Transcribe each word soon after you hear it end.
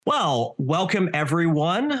Well, welcome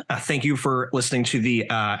everyone. Thank you for listening to the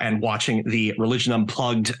and watching the Religion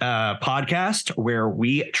Unplugged podcast, where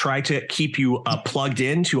we try to keep you plugged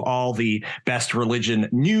into all the best religion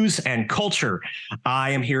news and culture. I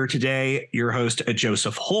am here today, your host,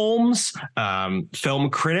 Joseph Holmes, film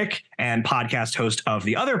critic and podcast host of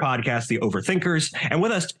the other podcast, The Overthinkers. And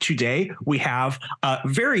with us today, we have a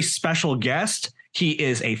very special guest. He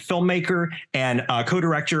is a filmmaker and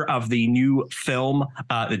co-director of the new film,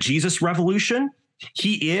 The Jesus Revolution.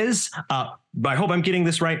 He is, I hope I'm getting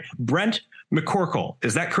this right, Brent McCorkle.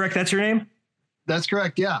 Is that correct? That's your name? That's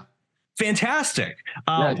correct, yeah. Fantastic.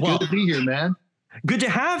 Good to be here, man. Good to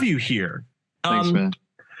have you here. Thanks, man.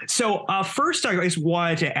 So first, I just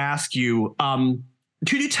wanted to ask you,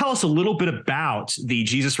 could you tell us a little bit about the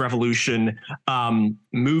Jesus Revolution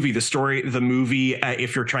movie, the story, the movie,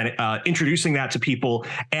 if you're trying to introducing that to people,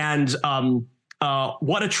 and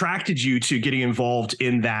what attracted you to getting involved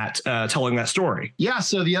in that, telling that story? Yeah,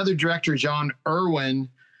 so the other director, John Irwin,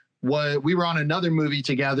 we were on another movie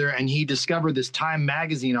together, and he discovered this Time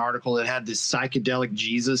magazine article that had this psychedelic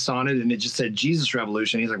Jesus on it, and it just said Jesus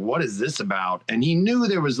Revolution. He's like, what is this about? And he knew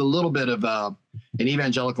there was a little bit of an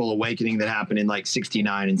evangelical awakening that happened in like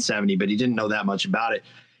 69 and 70, but he didn't know that much about it.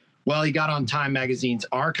 Well, he got on Time magazine's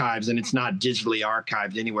archives, and it's not digitally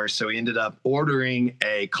archived anywhere, so he ended up ordering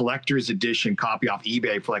a collector's edition copy off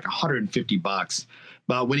eBay for like $150.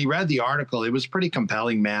 But when he read the article, it was pretty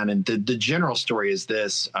compelling, man. And the general story is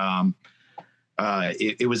this.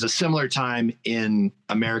 It was a similar time in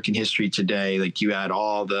American history today. Like, you had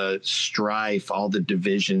all the strife, all the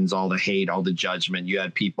divisions, all the hate, all the judgment. You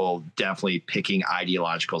had people definitely picking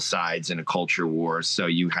ideological sides in a culture war. So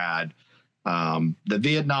you had the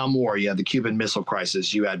Vietnam War, you had the Cuban Missile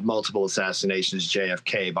Crisis, you had multiple assassinations,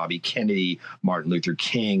 JFK, Bobby Kennedy, Martin Luther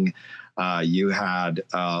King. You had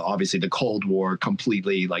obviously the Cold War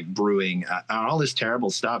completely like brewing, all this terrible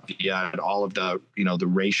stuff. You had all of the, the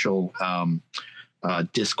racial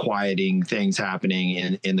disquieting things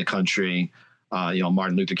happening in the country.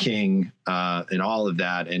 Martin Luther King and all of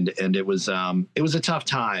that, and it was a tough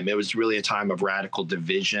time. It was really a time of radical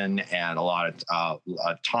division and a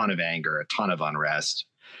ton of anger, a ton of unrest.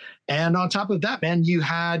 And on top of that, man, you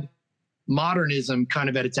had modernism kind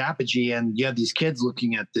of at its apogee, and you have these kids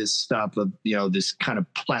looking at this stuff of, this kind of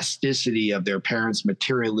plasticity of their parents'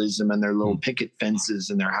 materialism and their little picket fences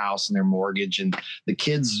and their house and their mortgage. And the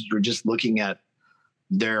kids were just looking at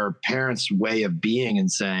their parents' way of being and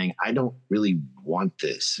saying, I don't really want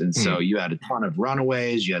this. And so you had a ton of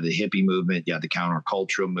runaways, you had the hippie movement, you had the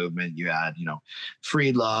countercultural movement, you had,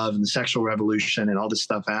 free love and the sexual revolution and all this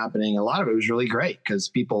stuff happening. A lot of it was really great because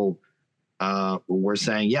people we're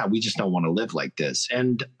saying, yeah, we just don't want to live like this.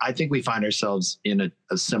 And I think we find ourselves in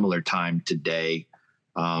a similar time today.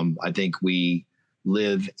 I think we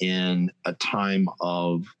live in a time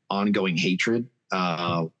of ongoing hatred,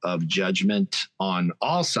 of judgment on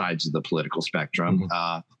all sides of the political spectrum.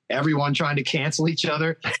 Everyone trying to cancel each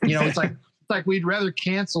other. It's like we'd rather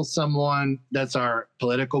cancel someone that's our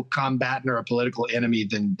political combatant or a political enemy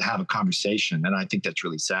than have a conversation. And I think that's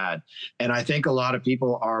really sad. And I think a lot of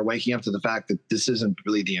people are waking up to the fact that this isn't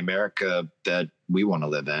really the America that we want to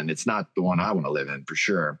live in. It's not the one I want to live in, for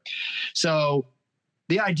sure. So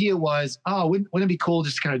the idea was, wouldn't it be cool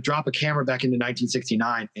just to kind of drop a camera back into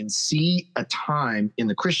 1969 and see a time in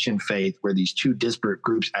the Christian faith where these two disparate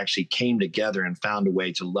groups actually came together and found a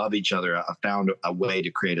way to love each other, found a way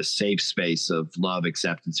to create a safe space of love,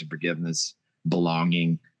 acceptance, and forgiveness,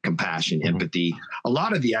 belonging, compassion, empathy. A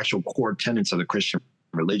lot of the actual core tenets of the Christian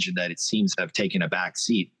religion that it seems to have taken a back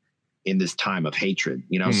seat in this time of hatred,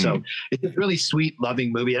 So it's a really sweet,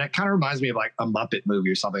 loving movie. And it kind of reminds me of like a Muppet movie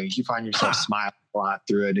or something. You find yourself smiling a lot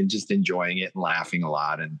through it and just enjoying it and laughing a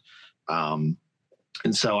lot. And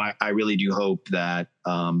so I really do hope that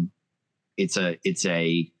it's a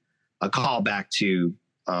callback to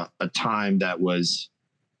a time that was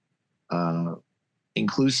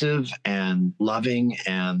inclusive and loving,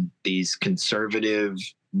 and these conservative,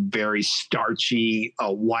 very starchy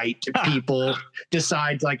white people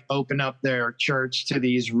decide to like open up their church to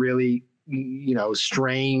these really,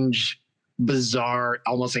 strange, bizarre,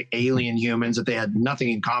 almost like alien humans that they had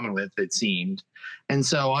nothing in common with, it seemed. And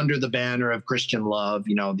so under the banner of Christian love,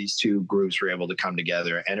 these two groups were able to come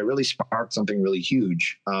together, and it really sparked something really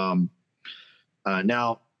huge.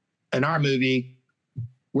 Now in our movie,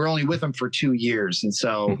 we're only with them for 2 years. And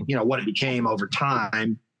so, what it became over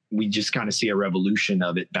time, we just kind of see a revolution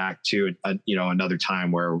of it back to, another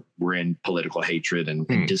time where we're in political hatred and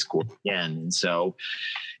discord again. And so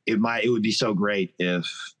it would be so great if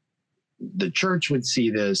the church would see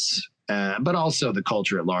this but also the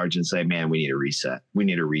culture at large, and say, man, we need a reset. We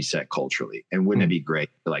need a reset culturally. And wouldn't it be great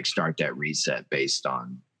to like start that reset based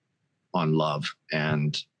on love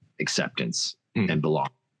and acceptance and belong?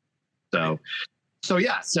 So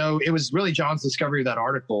yeah, so it was really John's discovery of that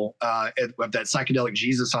article, of that psychedelic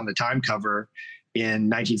Jesus on the Time cover in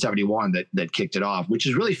 1971 that kicked it off, which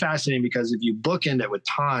is really fascinating because if you bookend it with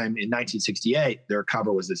Time in 1968, their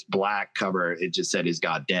cover was this black cover. It just said, "Is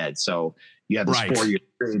God dead?" So you have this 4-year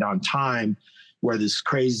period on Time where this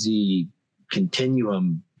crazy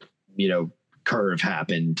continuum, curve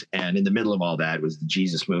happened. And in the middle of all that was the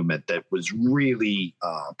Jesus movement that was really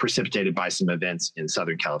precipitated by some events in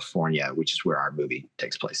Southern California, which is where our movie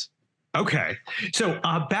takes place. Okay. So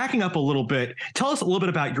backing up a little bit, tell us a little bit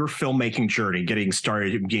about your filmmaking journey, getting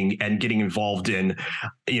started getting involved in,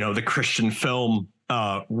 the Christian film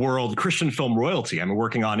world, Christian film royalty. I'm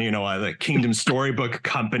working on, the Kingdom Storybook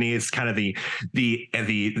Company. It's kind of the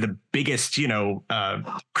biggest,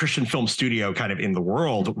 Christian film studio kind of in the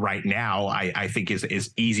world right now, I think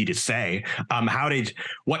is easy to say.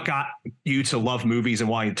 What got you to love movies and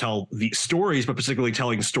wanting to tell the stories, but particularly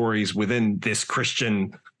telling stories within this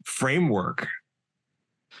Christian framework?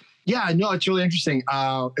 Yeah, no, it's really interesting.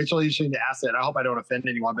 It's really interesting to ask that. I hope I don't offend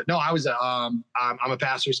anyone, but no, I was I'm a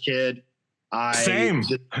pastor's kid. Same.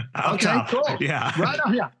 Okay, cool. Yeah. Right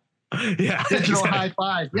on. Yeah. Yeah. Digital high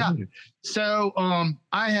five. Yeah. So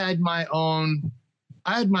I had my own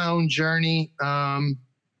journey. I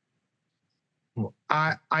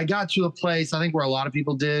got to a place, I think, where a lot of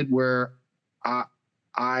people did, where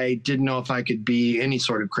I didn't know if I could be any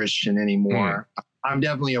sort of Christian anymore. I'm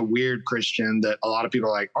definitely a weird Christian that a lot of people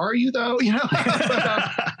are like, "Are you though?"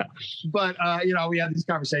 But we had these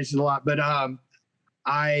conversations a lot. But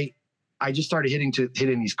I just started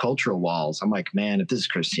hitting these cultural walls. I'm like, man, if this is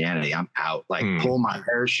Christianity, I'm out. Like, pull my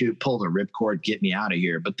parachute, pull the ripcord, get me out of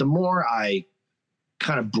here. But the more I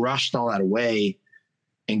kind of brushed all that away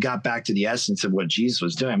and got back to the essence of what Jesus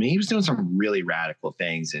was doing, I mean, he was doing some really radical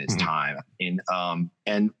things in his time.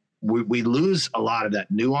 And we lose a lot of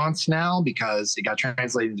that nuance now because it got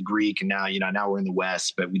translated into Greek, and now we're in the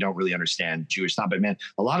West, but we don't really understand Jewish stuff. But man,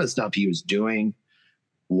 a lot of the stuff he was doing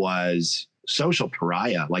was social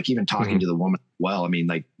pariah, like even talking to the woman. Well, I mean,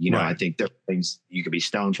 like, I think there are things you could be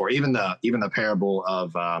stoned for. Even the parable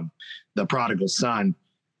of the prodigal son,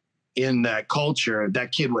 in that culture,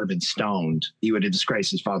 that kid would have been stoned. He would have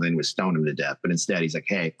disgraced his father and would stone him to death. But instead, he's like,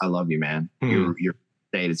 "Hey, I love you, man. You're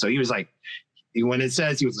dated." So he was like, when it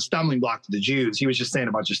says he was a stumbling block to the Jews, he was just saying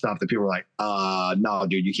a bunch of stuff that people were like, "No,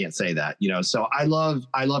 dude, you can't say that." So I love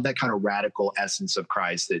that kind of radical essence of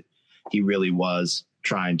Christ, that he really was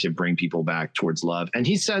trying to bring people back towards love. And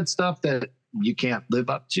he said stuff that you can't live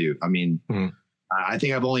up to. I mean, I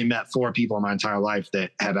think I've only met 4 people in my entire life that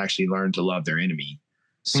have actually learned to love their enemy.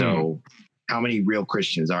 So how many real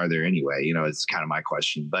Christians are there anyway? It's kind of my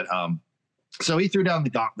question. But so he threw down the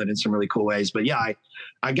gauntlet in some really cool ways. But yeah,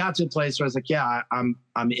 I got to a place where I was like, yeah, I'm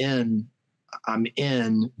in,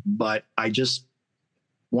 but I just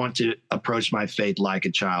want to approach my faith like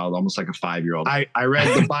a child, almost like a 5-year-old. I read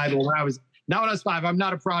the Bible when I was 5. I'm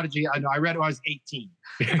not a prodigy. I know. I read it when I was 18.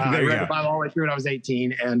 I read the Bible all the way through when I was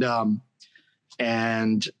 18.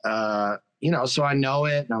 So I know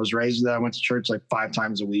it, and I was raised with that. I went to church like 5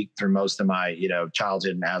 times a week through most of my,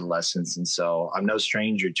 childhood and adolescence. And so I'm no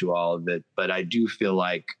stranger to all of it, but I do feel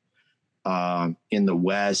like in the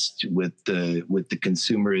West with the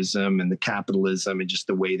consumerism and the capitalism and just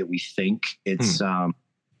the way that we think, it's,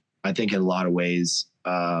 I think in a lot of ways,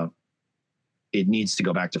 it needs to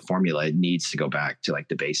go back to formula. It needs to go back to like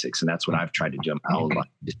the basics. And that's what I've tried to do.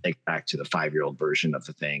 Just take back to the 5-year-old version of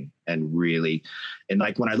the thing. And really, and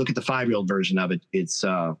like when I look at the 5-year-old version of it, it's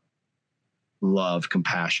love,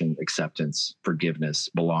 compassion, acceptance, forgiveness,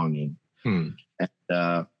 belonging. And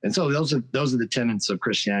so those are the tenets of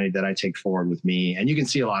Christianity that I take forward with me. And you can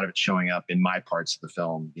see a lot of it showing up in my parts of the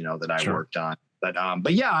film, that I worked on.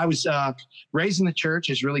 But yeah, I was raised in the church.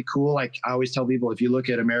 Is really cool. Like I always tell people, if you look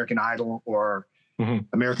at American Idol or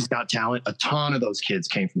America's Got Talent, a ton of those kids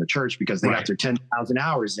came from the church because they got their 10,000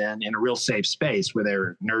 hours in a real safe space where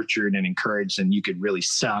they're nurtured and encouraged, and you could really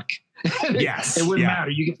suck. Yes, it wouldn't matter.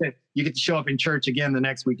 You get to show up in church again the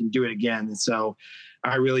next week and do it again. And so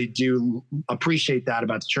I really do appreciate that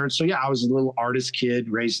about the church. So yeah, I was a little artist kid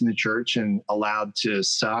raised in the church and allowed to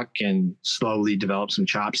suck and slowly develop some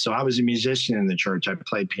chops. So I was a musician in the church. I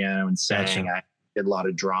played piano and sang. I did a lot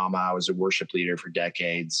of drama. I was a worship leader for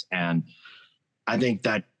decades. And I think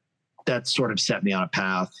that sort of set me on a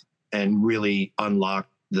path and really unlocked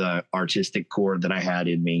the artistic core that I had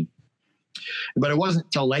in me. But it wasn't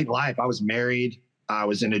until late life. I was married. I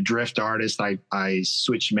was in a drift artist. I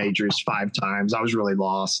switched majors 5 times. I was really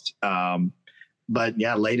lost. But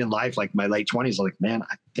yeah, late in life, like my late 20s, like, man,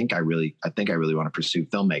 I think I really want to pursue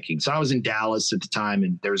filmmaking. So I was in Dallas at the time,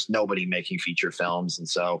 and there was nobody making feature films. And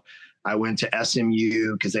so I went to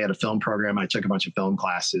SMU because they had a film program. I took a bunch of film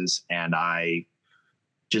classes, and I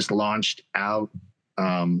just launched out,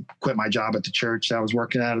 quit my job at the church I was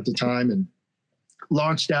working at the time, and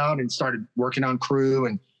launched out and started working on crew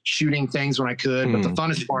and shooting things when I could. But the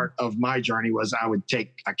funnest part of my journey was I would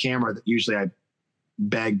take a camera that usually I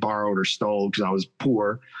begged, borrowed, or stole because I was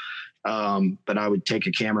poor. But I would take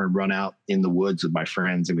a camera and run out in the woods with my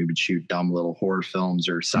friends, and we would shoot dumb little horror films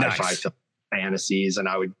or sci-fi fantasies. And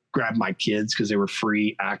I would grab my kids because they were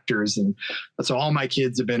free actors. And so all my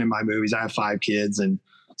kids have been in my movies. I have 5 kids, and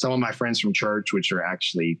some of my friends from church,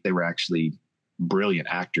 they were actually brilliant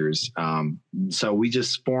actors. So we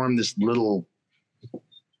just formed this little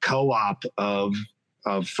co-op of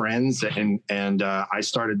friends, and I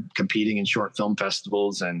started competing in short film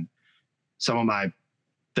festivals, and some of my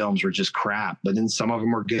films were just crap, but then some of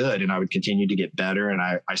them were good, and I would continue to get better. And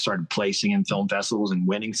I started placing in film festivals and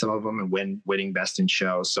winning some of them, and winning best in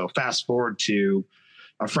show. So fast forward to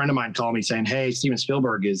a friend of mine called me saying, "Hey, Steven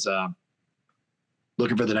Spielberg is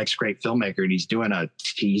looking for the next great filmmaker, and he's doing a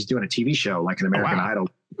TV show like an American Idol,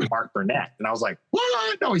 Mark Burnett." And I was like,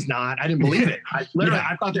 "What? No, he's not." I didn't believe it. I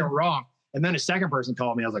thought they were wrong. And then a second person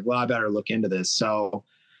called me. I was like, well, I better look into this. So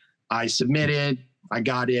I submitted, I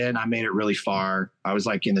got in, I made it really far. I was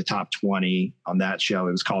like in the top 20 on that show.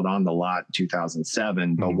 It was called On the Lot in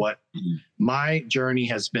 2007. But what my journey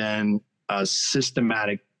has been a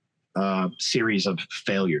systematic series of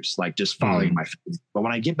failures, like just following my feet. But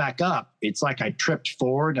when I get back up, it's like I tripped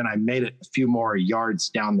forward and I made it a few more yards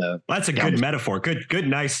down the. That's a good metaphor. Good,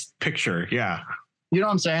 nice picture. Yeah. You know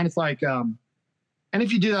what I'm saying? It's like, and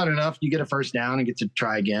if you do that enough, you get a first down and get to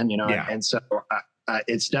try again, you know? Yeah. And so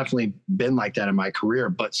it's definitely been like that in my career.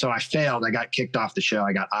 But so I failed. I got kicked off the show.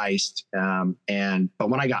 I got iced. But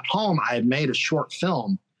when I got home, I had made a short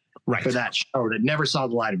film for that show that never saw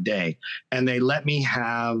the light of day. And they let me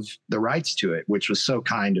have the rights to it, which was so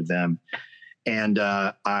kind of them. And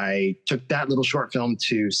I took that little short film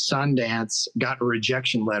to Sundance, got a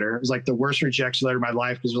rejection letter. It was like the worst rejection letter of my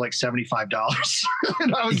life because it was like $75.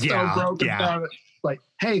 And I was so broke about it. Like,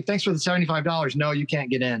 hey, thanks for the $75. No, you can't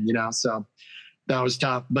get in, you know? So that was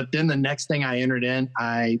tough. But then the next thing I entered in,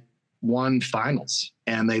 I won finals,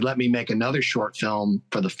 and they let me make another short film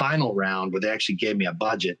for the final round where they actually gave me a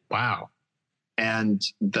budget. Wow. And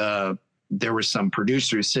there were some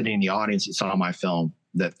producers sitting in the audience that saw my film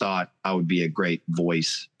that thought I would be a great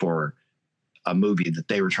voice for a movie that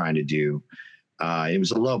they were trying to do. It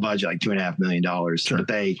was a low budget, like $2.5 million. Sure. But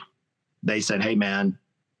they said, hey man,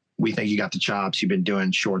 we think you got the chops. You've been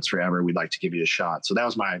doing shorts forever. We'd like to give you a shot. So that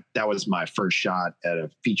was my first shot at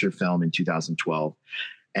a feature film in 2012.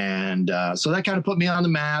 And so that kind of put me on the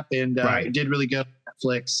map, and it did really good on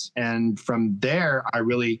Netflix. And from there, I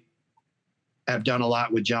really have done a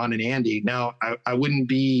lot with John and Andy. Now, I wouldn't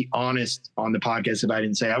be honest on the podcast if I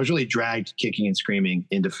didn't say I was really dragged kicking and screaming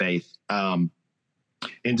into faith,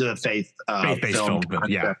 into the faith-based film.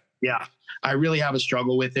 Yeah. I really have a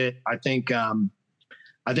struggle with it. I think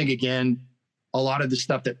again, a lot of the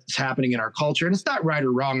stuff that's happening in our culture, and it's not right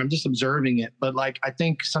or wrong, I'm just observing it. But like, I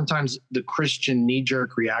think sometimes the Christian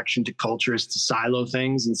knee-jerk reaction to culture is to silo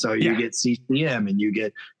things. And so you get CCM and you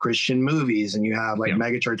get Christian movies, and you have like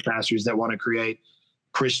megachurch pastors that want to create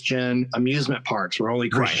Christian amusement parks where only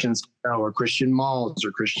Christians go, or Christian malls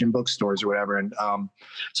or Christian bookstores or whatever. And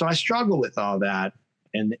so I struggle with all that.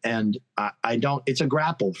 And I don't, it's a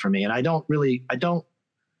grapple for me. And I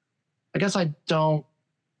guess I don't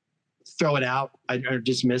throw it out or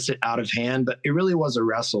dismiss it out of hand, but it really was a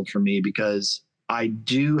wrestle for me because I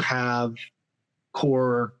do have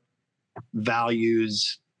core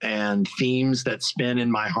values and themes that spin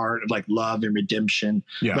in my heart of like love and redemption.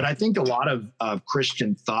 Yeah. But I think a lot of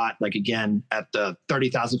Christian thought, like again, at the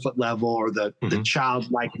 30,000 foot level or the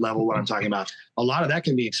childlike level, what I'm talking about, a lot of that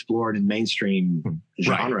can be explored in mainstream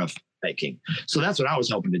genre of making. So that's what I was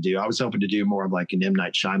hoping to do. I was hoping to do more of like an M.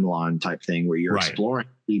 Night Shyamalan type thing where you're exploring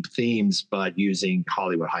deep themes, but using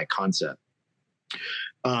Hollywood high concept.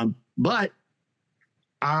 But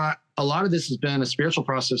a lot of this has been a spiritual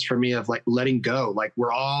process for me of like letting go. Like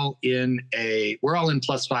we're all in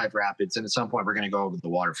 +5 rapids, and at some point we're going to go over the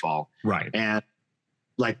waterfall. Right. And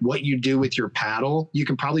like what you do with your paddle, you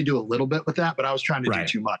can probably do a little bit with that, but I was trying to do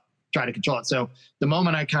too much, trying to control it. So the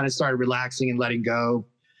moment I kind of started relaxing and letting go,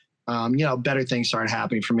 better things started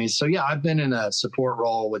happening for me. So yeah, I've been in a support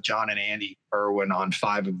role with John and Andy Irwin on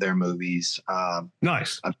 5 of their movies.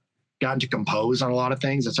 Nice. gotten to compose on a lot of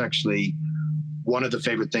things. That's actually one of the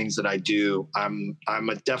favorite things that I do. I'm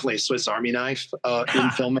definitely a Swiss Army knife in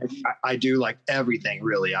filmmaking. I do like everything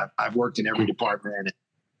really. I've worked in every department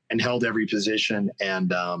and held every position,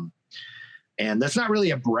 and that's not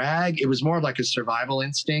really a brag. It was more of like a survival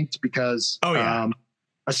instinct because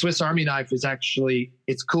a Swiss Army knife is actually,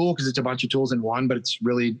 it's cool because it's a bunch of tools in one, but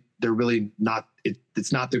they're really not.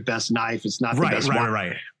 It's not their best knife. It's not the best one.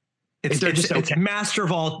 Right. It's master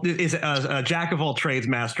of all, is a jack of all trades,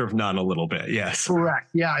 master of none a little bit. Yes. Correct.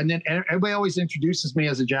 Yeah. And then everybody always introduces me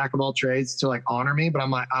as a jack of all trades to like honor me, but I'm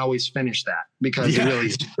like, I always finish that because it really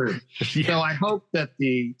is true. So I hope that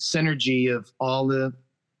the synergy of all the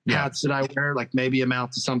hats that I wear, like maybe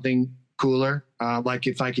amount to something cooler. Like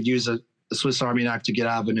if I could use a Swiss Army knife to get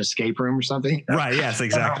out of an escape room or something. Right. Yes,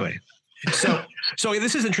 exactly. So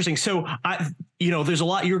this is interesting. So there's a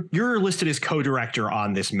lot. You're listed as co-director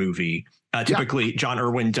on this movie. Typically, Jon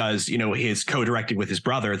Erwin does, his co-directing with his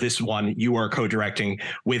brother. This one, you are co-directing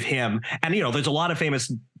with him. And there's a lot of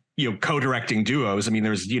famous co-directing duos. I mean,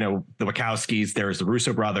 there's the Wachowskis, there's the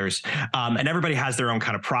Russo brothers, and everybody has their own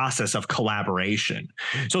kind of process of collaboration.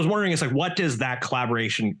 So I was wondering, it's like, what does that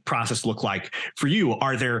collaboration process look like for you?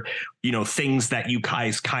 Are there things that you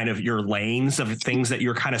guys kind of, your lanes of things that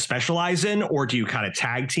you're kind of specialize in, or do you kind of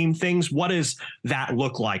tag team things? What does that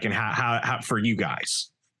look like, and how for you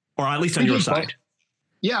guys, or at least on your side?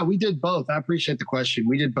 Yeah, we did both. I appreciate the question.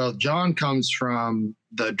 We did both. Jon comes from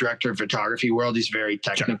the director of photography world. He's very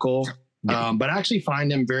technical, but I actually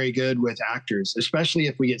find him very good with actors, especially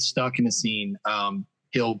if we get stuck in a scene.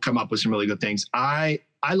 He'll come up with some really good things. I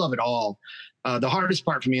love it all. The hardest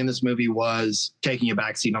part for me in this movie was taking a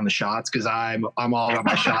backseat on the shots, because I'm all about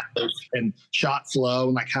my shot and shot flow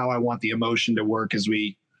and like how I want the emotion to work as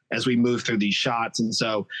we move through these shots. And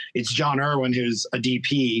so it's Jon Erwin, who's a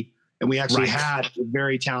DP. And we actually had a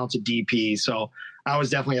very talented DP. So I was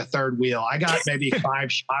definitely a third wheel. I got maybe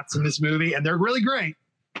 5 shots in this movie, and they're really great.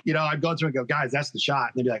 I'd go through and go, guys, that's the shot.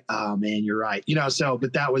 And they'd be like, oh man, you're right.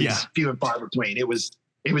 But that was few and far between. It was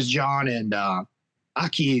Jon and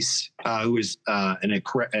Akis, who was an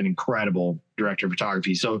incredible director of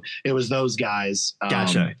photography. So it was those guys.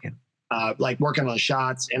 Gotcha. Like working on the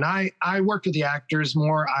shots. And I worked with the actors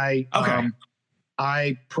more. I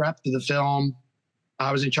prepped the film.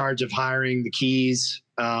 I was in charge of hiring the keys.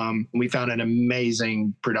 We found an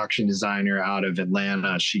amazing production designer out of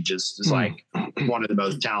Atlanta. She just is like one of the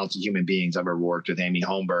most talented human beings I've ever worked with, Amy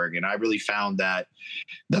Holmberg. And I really found that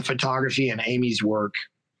the photography and Amy's work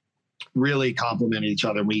really complemented each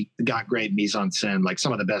other. We got great mise en scène, like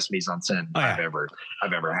some of the best mise en scène I've ever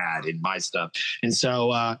had in my stuff. And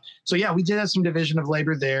so we did have some division of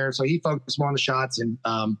labor there. So he focused more on the shots, and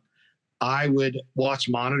I would watch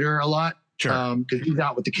monitor a lot. Sure. Because he's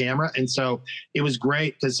out with the camera. And so it was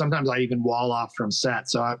great, because sometimes I even wall off from set.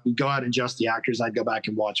 So I would go out and adjust the actors. I'd go back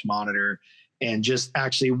and watch monitor and just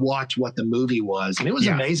actually watch what the movie was. And it was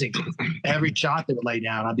amazing. Every shot that would lay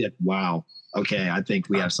down, I'd be like, wow, okay, I think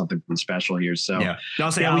we have something special here. So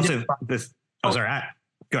I'll say this. Oh, sorry.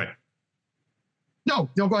 Go ahead. No,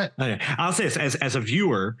 go ahead. I'll say this as a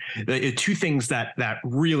viewer, the 2 things that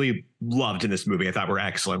really loved in this movie I thought were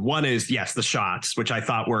excellent. One is, the shots, which I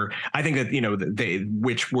thought were, I think that,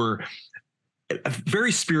 which were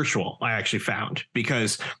very spiritual, I actually found,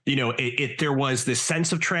 because there was this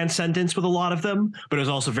sense of transcendence with a lot of them, but it was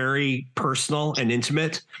also very personal and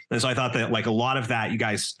intimate. And so I thought that, like, a lot of that, you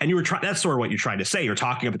guys, and you were trying, that's sort of what you're trying to say. You're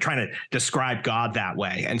talking about trying to describe God that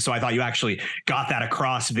way. And so I thought you actually got that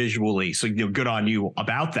across visually. So good on you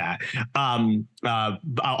about that. I'll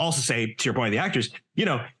also say, to your point of the actors,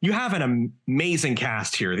 you have an amazing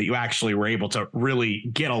cast here that you actually were able to really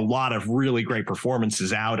get a lot of really great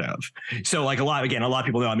performances out of. So like a lot of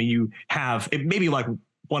people know, I mean, you have it maybe like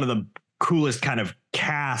one of the coolest kind of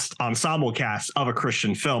ensemble casts of a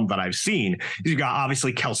Christian film that I've seen. You've got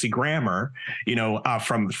obviously Kelsey Grammer,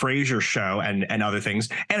 from the Frasier show and other things.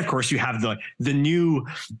 And of course you have the new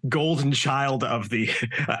golden child of the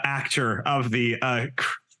actor of the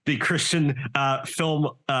Christian film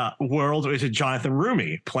world, which is Jonathan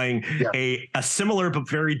Roumie, playing a similar but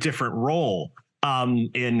very different role. For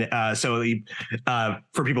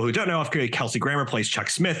people who don't know, Kelsey Grammer plays Chuck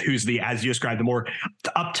Smith, who's as you described, the more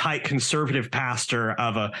uptight conservative pastor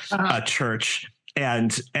of a church,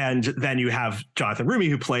 and then you have Jonathan Roumie,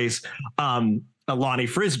 who plays Lonnie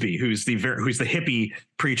Frisbee, who's the hippie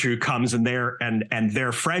preacher who comes in there, and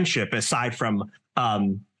their friendship, aside from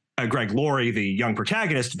Greg Laurie, the young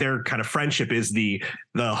protagonist, their kind of friendship is the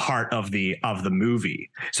heart of the movie.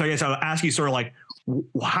 So I guess I'll ask you sort of like,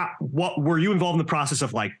 what were you involved in the process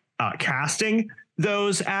of like casting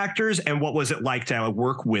those actors, and what was it like to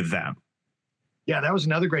work with them? Yeah, that was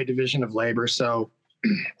another great division of labor. So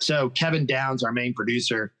Kevin Downs, our main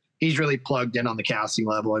producer, he's really plugged in on the casting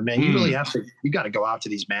level. And man, you really have to, you got to go out to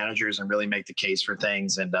these managers and really make the case for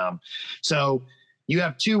things. And so you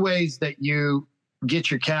have two ways that you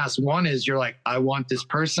get your cast. One is you're like, I want this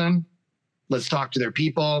person. Let's talk to their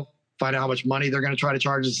people, find out how much money they're going to try to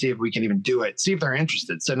charge us, see if we can even do it, see if they're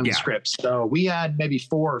interested, send them the scripts. So we had maybe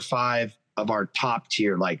 4 or 5 of our top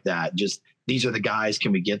tier like that. Just, these are the guys,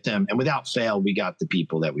 can we get them? And without fail, we got the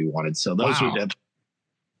people that we wanted. So those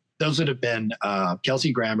would have been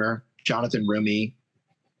Kelsey Grammer, Jonathan Roumie,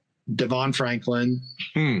 Devon Franklin,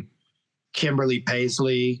 Kimberly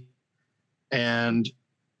Paisley, and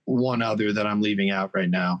one other that I'm leaving out right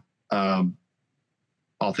now.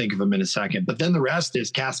 I'll think of them in a second. But then the rest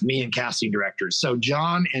is me and casting directors. So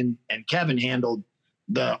John and Kevin handled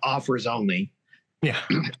the offers only. Yeah.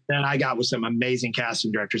 Then I got with some amazing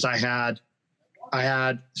casting directors. I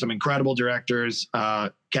had some incredible directors,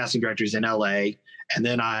 casting directors in LA. And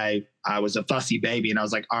then I was a fussy baby, and I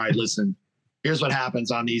was like, all right, listen, here's what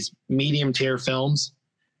happens on these medium tier films.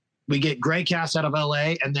 We get great casts out of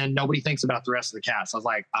LA, and then nobody thinks about the rest of the cast. I was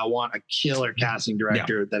like, I want a killer casting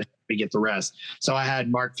director that we get the rest. So I had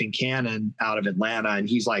Mark Fincannon out of Atlanta, and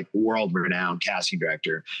he's like world renowned casting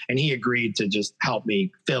director. And he agreed to just help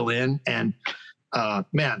me fill in. And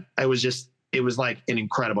man, it was like an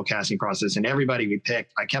incredible casting process. And everybody we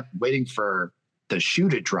picked, I kept waiting for the shoe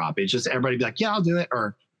to drop. It's just everybody be like, yeah, I'll do it.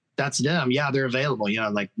 Or that's them. Yeah, they're available. You know,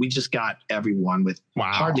 like we just got everyone with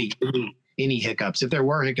hardly any hiccups. If there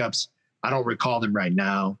were hiccups, I don't recall them right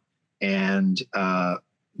now. And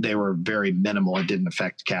they were very minimal. It didn't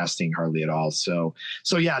affect casting hardly at all. So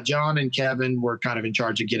yeah, John and Kevin were kind of in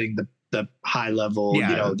charge of getting the high level, you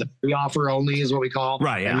know, the offer only is what we call.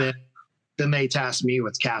 Right. Yeah. And then they tasked me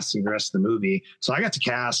with casting the rest of the movie. So I got to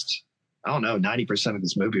cast, I don't know, 90% of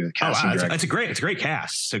this movie with casting. Oh, wow. It's a great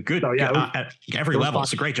cast. So good. So, yeah, at every level.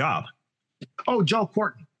 It's a great job. Oh, Joel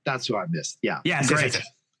Courtney. That's who I missed. Yeah. Yes.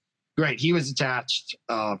 Great. He was attached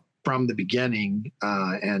from the beginning.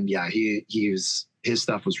 And yeah, his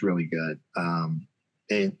stuff was really good.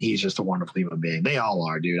 And he's just a wonderful human being. They all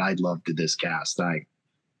are, dude. I loved this cast. So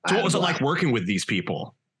what was it like working with these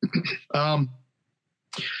people?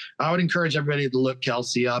 I would encourage everybody to look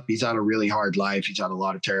Kelsey up. He's had a really hard life. He's had a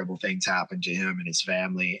lot of terrible things happen to him and his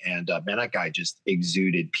family. And man, that guy just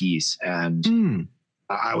exuded peace. And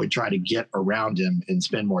I would try to get around him and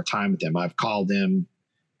spend more time with him. I've called him,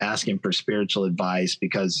 asked him for spiritual advice,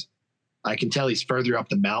 because I can tell he's further up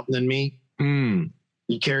the mountain than me.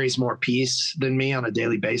 He carries more peace than me on a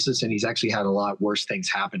daily basis. And he's actually had a lot worse things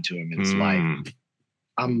happen to him in his life.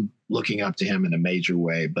 I'm looking up to him in a major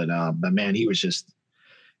way, but man, he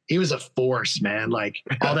was a force, man. Like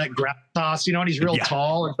all that gravitas, you know, and he's real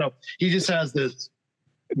tall. And so he just has this,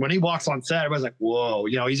 when he walks on set, everybody's like, whoa,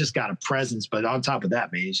 you know, he's just got a presence. But on top of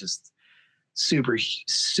that, man, he's just super,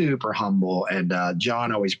 super humble. And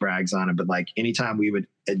John always brags on him. But like anytime we would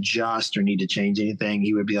adjust or need to change anything,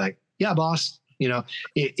 he would be like, yeah, boss. You know,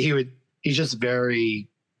 he's just very,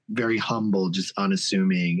 very humble, just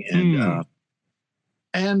unassuming.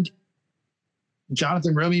 And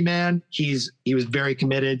Jonathan Roumie, man, he was very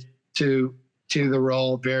committed to the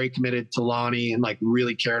role, very committed to Lonnie, and like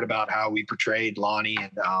really cared about how we portrayed Lonnie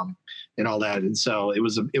and all that. And so it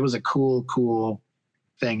was a cool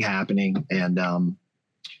thing happening. And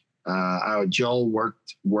Joel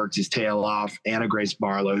worked his tail off. Anna Grace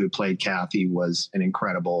Barlow, who played Kathy, was an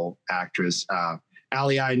incredible actress.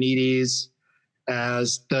 Ali Ioannidis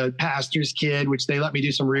as the pastor's kid, which they let me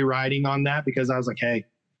do some rewriting on that, because I was like, hey,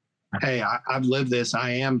 I've lived this.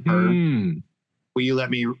 I am her. Will you let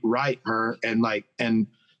me write her? And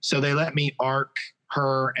so they let me arc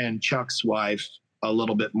her and Chuck's wife a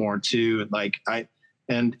little bit more too. I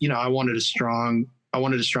wanted a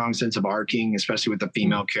strong sense of arcing, especially with the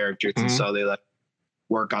female characters. And so they let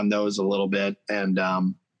work on those a little bit. And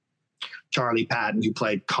Charlie Patton, who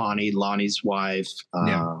played Connie, Lonnie's wife,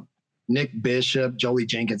 Nick Bishop, Jolie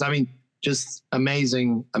Jenkins. I mean, just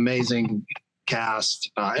amazing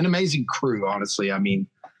cast, an amazing crew. Honestly, I mean,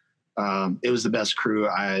 it was the best crew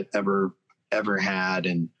I had ever had,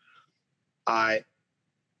 and I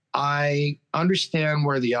understand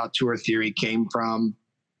where the auteur theory came from,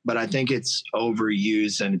 but I think it's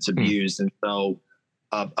overused and it's abused. And so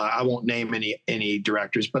I won't name any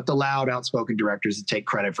directors, but the loud, outspoken directors that take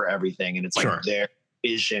credit for everything, and it's like their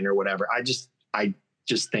vision or whatever. I just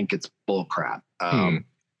think it's bull crap.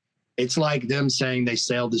 It's like them saying they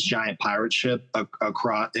sailed this giant pirate ship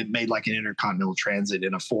across. It made like an intercontinental transit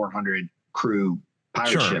in a 400 crew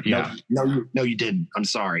pirate Sure, ship. yeah. No, you didn't. I'm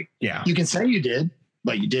sorry. Yeah. You can say you did,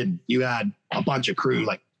 but you didn't. You had a bunch of crew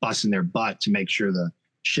like busting their butt to make sure the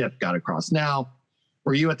ship got across. Now,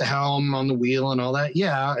 were you at the helm on the wheel and all that?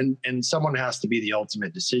 Yeah. And someone has to be the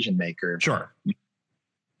ultimate decision maker. Sure.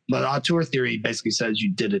 But auteur theory basically says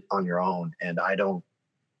you did it on your own. And I don't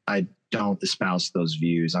espouse those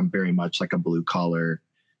views. I'm very much like a blue collar.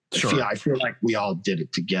 Sure. I feel like we all did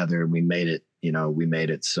it together and we made it,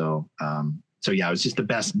 So, yeah, it was just the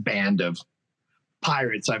best band of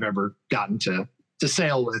pirates I've ever gotten to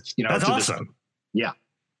sail with, That's awesome. Yeah.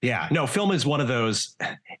 Yeah. No, film is one of those,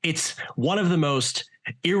 it's one of the most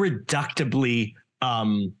irreducibly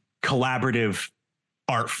collaborative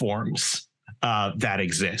art forms that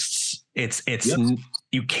exists. It's Yep.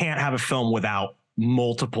 You can't have a film without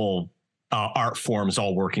multiple art forms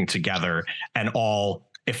all working together, and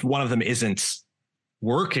if one of them isn't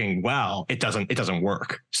working well, it doesn't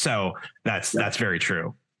work. So that's very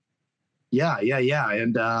true. Yeah.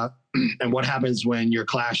 And what happens when you're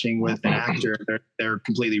clashing with an actor? They're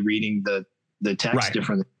completely reading the text Right.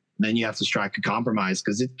 differently. Then you have to strike a compromise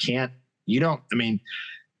because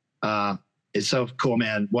it's so cool,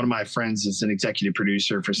 man. One of my friends is an executive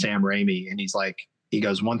producer for Sam Raimi. And he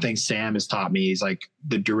goes, one thing Sam has taught me, he's like,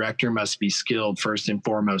 the director must be skilled first and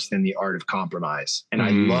foremost in the art of compromise. And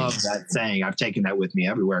I love that saying. I've taken that with me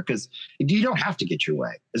everywhere because you don't have to get your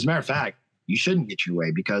way. As a matter of fact, you shouldn't get your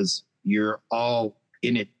way because you're all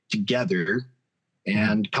in it together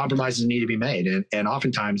and compromises need to be made. And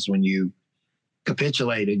oftentimes when you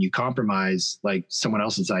capitulate and you compromise, like someone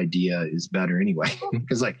else's idea is better anyway.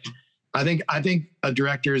 Because I think a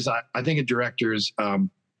director's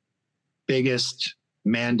biggest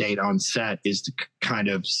mandate on set is to kind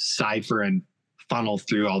of cipher and funnel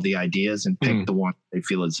through all the ideas and pick the one they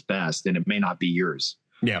feel is best. And it may not be yours.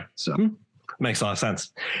 Yeah. So makes a lot of sense.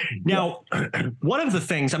 Now, one of the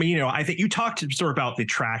things, I think you talked sort of about the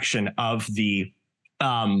traction of the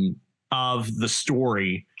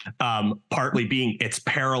story, partly being its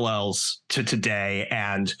parallels to today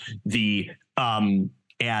and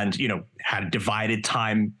had a divided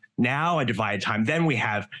time now, a divided time. Then we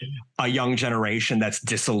have a young generation that's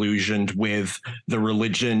disillusioned with the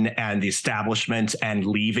religion and the establishment and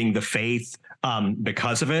leaving the faith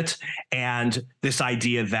because of it. And this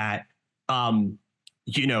idea that, some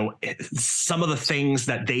of the things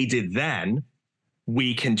that they did then,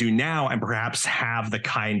 we can do now and perhaps have the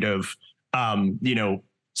kind of,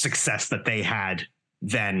 success that they had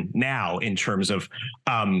then now in terms of,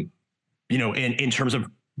 in terms of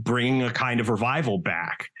bringing a kind of revival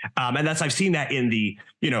back. And I've seen that in the,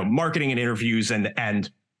 marketing and interviews and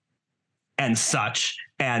such.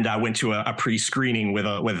 And I went to a pre-screening with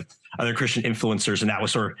other Christian influencers, and that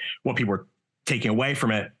was sort of what people were taking away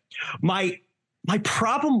from it. My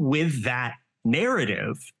problem with that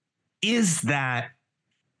narrative is that,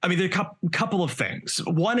 there are a couple of things.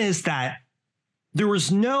 One is that there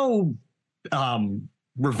was no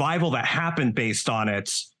revival that happened based on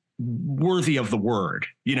it worthy of the word.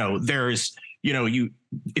 If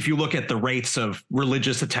you look at the rates of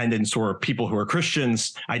religious attendance or people who are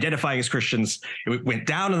Christians identifying as Christians, it went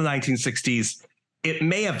down in the 1960s. It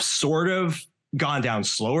may have sort of gone down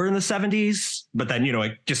slower in the 70s, but then,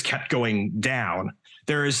 it just kept going down.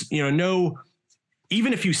 There is, no,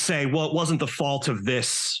 even if you say, well, it wasn't the fault of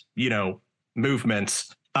this, movement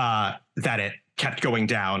that it kept going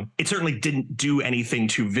down, it certainly didn't do anything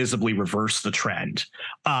to visibly reverse the trend.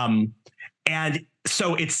 And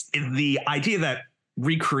so it's the idea that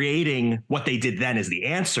recreating what they did then is the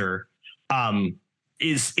answer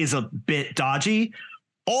is a bit dodgy.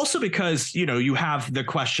 Also because, you have the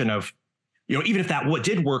question of, even if that what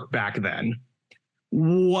did work back then,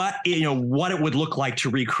 what it would look like to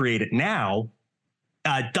recreate it now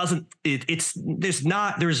it's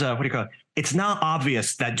not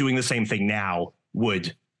obvious that doing the same thing now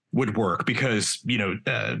would work because,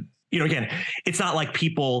 again, it's not like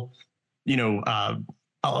people, it's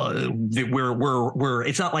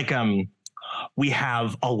not like we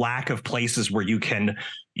have a lack of places where you can,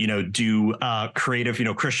 do creative,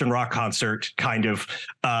 Christian rock concert kind of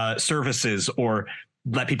services or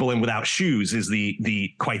let people in without shoes is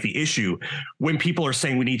quite the issue. When people are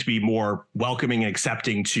saying we need to be more welcoming and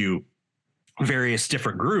accepting to various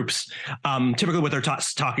different groups, typically what they're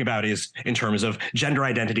talking about is in terms of gender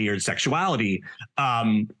identity or sexuality,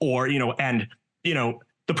 or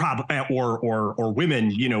the problem or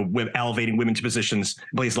women, with elevating women to positions,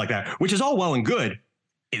 places like that, which is all well and good.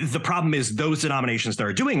 The problem is those denominations that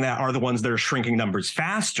are doing that are the ones that are shrinking numbers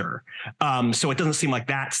faster. So it doesn't seem like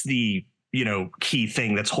that's the key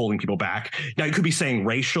thing that's holding people back. Now you could be saying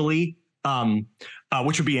racially,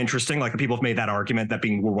 which would be interesting. Like, people have made that argument that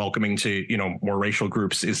being more welcoming to, more racial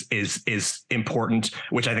groups is important,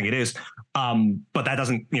 which I think it is. But that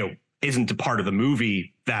doesn't, isn't a part of the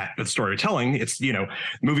movie that the storytelling. It's, the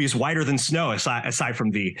movie is whiter than snow, aside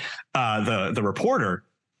from the reporter.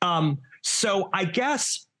 So I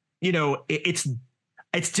guess,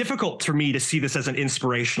 it's difficult for me to see this as an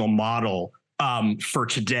inspirational model for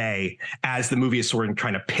today, as the movie is sort of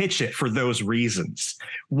trying to pitch it for those reasons.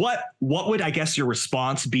 What would, I guess, your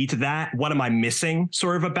response be to that? What am I missing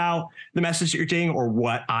sort of about the message that you're getting, or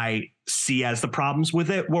what I see as the problems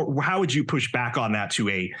with it? How would you push back on that to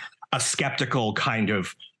a skeptical kind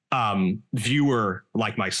of viewer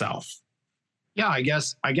like myself? Yeah, I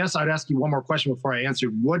guess I'd ask you one more question before I answer.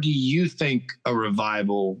 What do you think a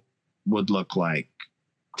revival would look like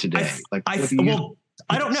today?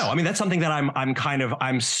 I don't know. I mean, that's something that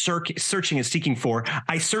I'm searching and seeking for.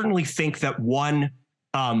 I certainly think that one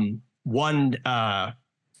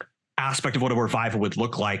aspect of what a revival would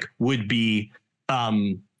look like would be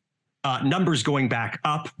numbers going back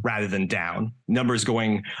up rather than down. Numbers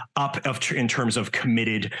going up in terms of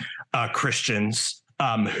committed Christians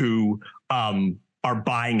who are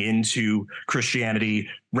buying into Christianity,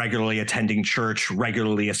 regularly attending church,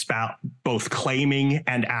 regularly both claiming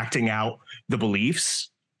and acting out the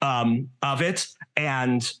beliefs of it.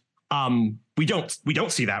 And we don't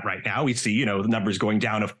see that right now. We see, the numbers going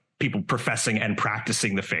down of people professing and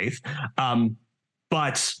practicing the faith.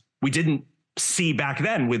 But we didn't see back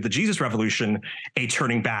then with the Jesus Revolution a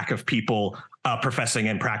turning back of people professing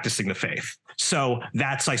and practicing the faith. So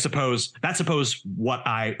that's what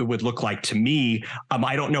it would look like to me.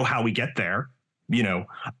 I don't know how we get there,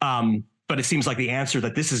 but it seems like the answer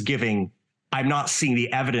that this is giving, I'm not seeing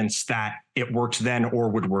the evidence that it worked then or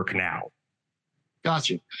would work now.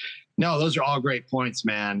 Gotcha. No, those are all great points,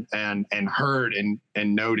 man, and heard and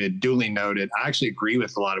noted, duly noted. I actually agree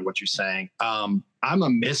with a lot of what you're saying. I'm a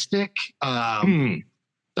mystic. So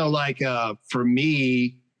like, for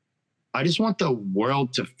me, I just want the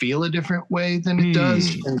world to feel a different way than it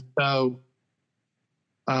does. And so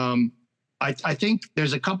I think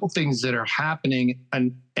there's a couple things that are happening,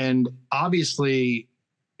 and obviously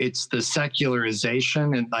it's the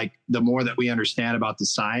secularization, and like the more that we understand about the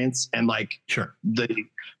science, and like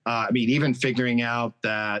even figuring out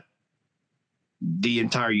that the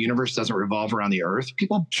entire universe doesn't revolve around the earth.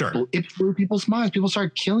 It blew people's minds. People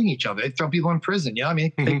started killing each other. They throw people in prison.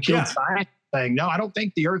 They killed science, saying, no, I don't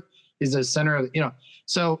think the earth is the center of,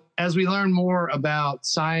 So as we learn more about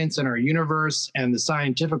science and our universe, and the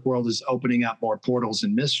scientific world is opening up more portals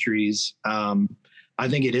and mysteries, I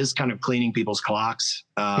think it is kind of cleaning people's clocks,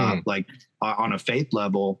 like on a faith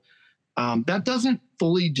level. That doesn't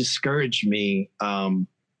fully discourage me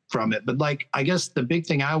from it. But like, I guess the big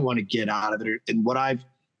thing I want to get out of it, and what I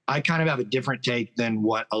kind of have a different take than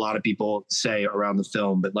what a lot of people say around the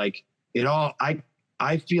film, but like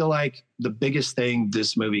I feel like the biggest thing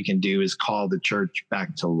this movie can do is call the church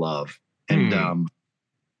back to love. And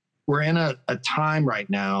we're in a time right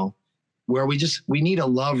now where we need a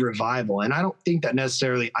love revival. And I don't think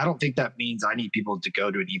that means I need people to go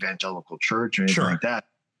to an evangelical church or anything like that.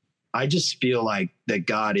 I just feel like that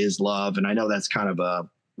God is love. And I know that's kind of a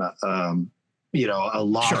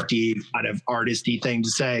lofty kind of artisty thing to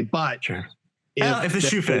say, but if the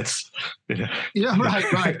shoe fits.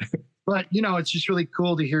 Right. But, it's just really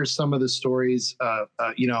cool to hear some of the stories.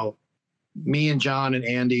 Me and John and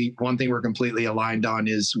Andy, one thing we're completely aligned on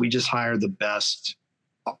is we just hire the best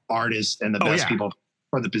artists and the best people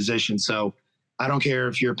for the position. So I don't care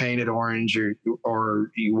if you're painted orange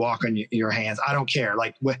or you walk on your hands. I don't care.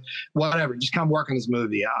 Like whatever, just come work on this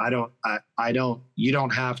movie. You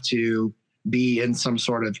don't have to be in some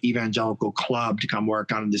sort of evangelical club to come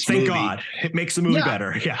work on this movie. Thank God. It makes the movie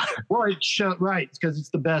better. Yeah. Well, right. Because it's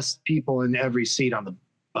the best people in every seat on the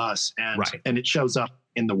bus, and it shows up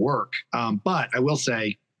in the work. But I will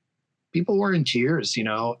say people were in tears,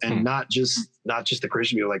 and not just the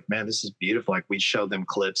Christian people, like, man, this is beautiful. Like we showed them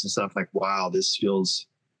clips and stuff like, wow, this feels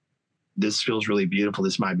really beautiful.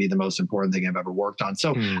 This might be the most important thing I've ever worked on.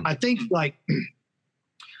 So I think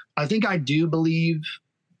I do believe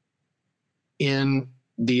in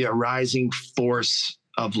the arising force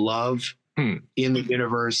of love in the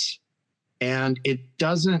universe, and it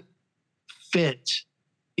doesn't fit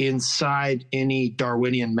inside any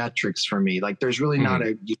Darwinian metrics for me. Like there's really not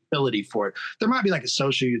a utility for it. There might be like a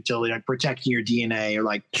social utility, like protecting your DNA, or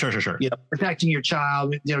like sure. Protecting your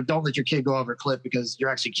child. Don't let your kid go over a cliff because you're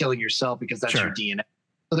actually killing yourself because that's your DNA.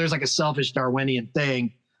 So there's like a selfish Darwinian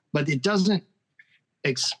thing, but it doesn't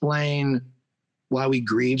explain why we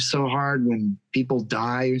grieve so hard when people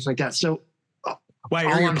die or something like that. So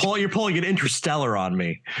Wow, you're pulling an Interstellar on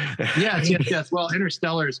me. Yes. Well,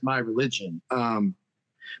 Interstellar is my religion,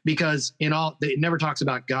 because it never talks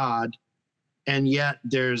about God, and yet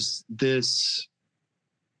there's this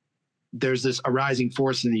arising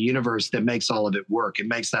force in the universe that makes all of it work. It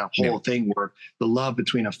makes that whole thing work. The love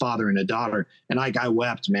between a father and a daughter. And I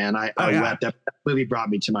wept, man. I wept. That movie brought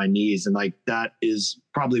me to my knees. And like, that is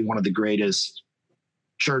probably one of the greatest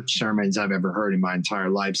church sermons I've ever heard in my entire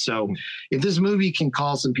life. So if this movie can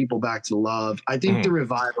call some people back to love, I think the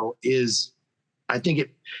revival is,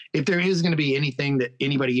 if there is going to be anything that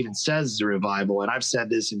anybody even says is a revival, and I've said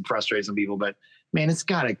this and frustrates some people, but man, it's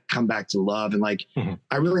got to come back to love. And like,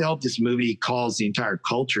 I really hope this movie calls the entire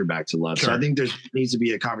culture back to love. Sure. So I think there needs to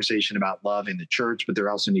be a conversation about love in the church, but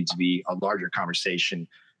there also needs to be a larger conversation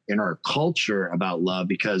in our culture about love,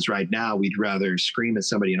 because right now we'd rather scream at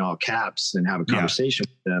somebody in all caps than have a conversation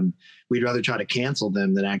with them. We'd rather try to cancel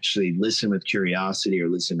them than actually listen with curiosity or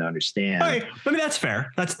listen to understand. I mean, that's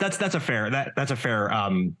fair. That's a fair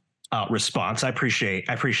response. I appreciate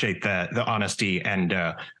the honesty and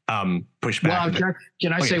pushback. Well,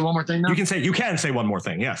 can I say one more thing now? You can say one more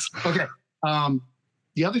thing. Yes. Okay.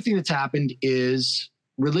 The other thing that's happened is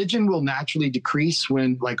religion will naturally decrease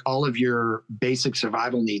when like all of your basic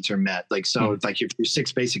survival needs are met. Like, so it's like if your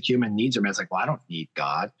 6 basic human needs are met, it's like, well, I don't need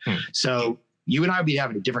God. So you and I would be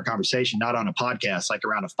having a different conversation, not on a podcast, like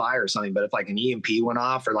around a fire or something, but if like an EMP went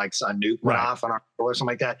off or like a nuke went off on our or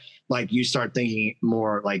something like that, like you start thinking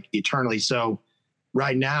more like eternally. So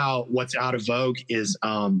right now, what's out of vogue is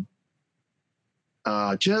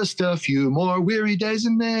just a few more weary days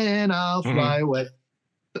and then I'll fly away.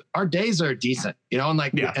 Our days are decent, and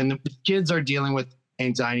like, and the kids are dealing with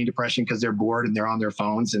anxiety, depression because they're bored and they're on their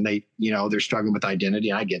phones and they're struggling with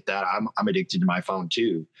identity. I get that. I'm addicted to my phone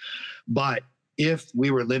too. But if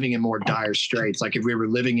we were living in more dire straits, like if we were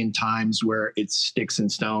living in times where it's sticks and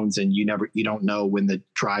stones and you don't know when the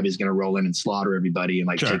tribe is going to roll in and slaughter everybody and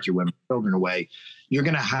like take your women and children away, you're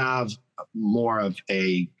going to have more of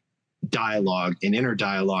a dialogue, an inner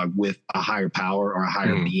dialogue with a higher power or a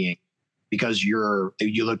higher being. Because you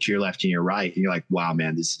look to your left and your right and you're like, wow,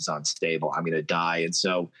 man, this is unstable. I'm going to die. And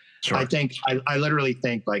so I think, I literally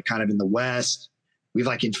think like kind of in the West, we've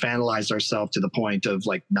like infantilized ourselves to the point of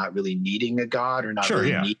like not really needing a God or not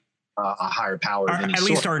really needing a higher power. At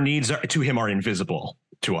least our needs to him are invisible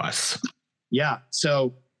to us. Yeah.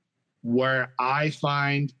 So where I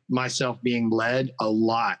find myself being led a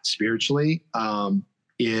lot spiritually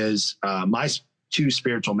is my 2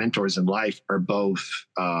 spiritual mentors in life are both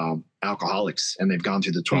alcoholics, and they've gone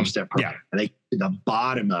through the 12-step program and they get to the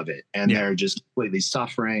bottom of it, and they're just completely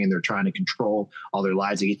suffering and they're trying to control all their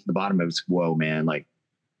lives. They get to the bottom of it. It's, whoa, man, like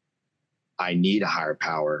I need a higher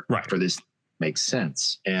power for this to make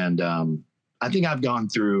sense. And I think I've gone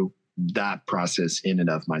through that process in and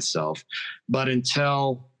of myself, but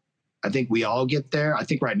until I think we all get there, I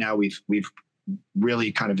think right now we've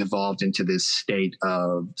really kind of evolved into this state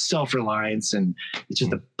of self-reliance, and it's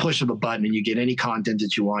just a push of a button and you get any content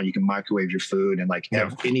that you want. You can microwave your food, and like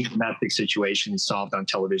any domestic situation is solved on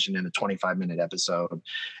television in a 25-minute episode.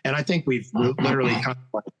 And I think we've literally kind of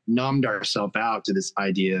like numbed ourselves out to this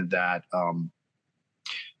idea that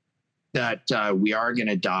we are going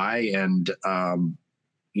to die, and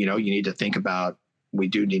you need to think about, we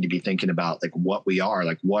do need to be thinking about like what we are,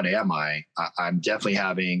 like, what am I? I'm definitely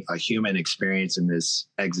having a human experience in this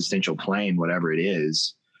existential plane, whatever it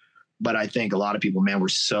is. But I think a lot of people, man, we're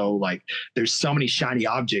so like, there's so many shiny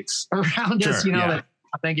objects around us, that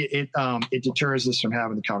I think it deters us from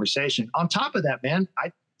having the conversation. On top of that, man,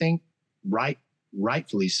 I think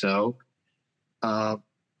rightfully so,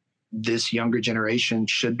 this younger generation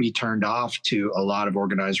should be turned off to a lot of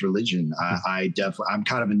organized religion. I'm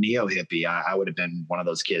kind of a neo hippie. I would have been one of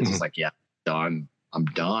those kids. It's like, I'm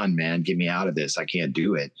done, man. Get me out of this. I can't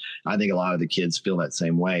do it. I think a lot of the kids feel that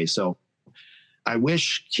same way. So I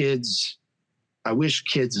wish kids,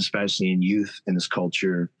 especially in youth in this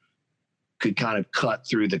culture, could kind of cut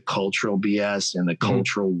through the cultural BS and the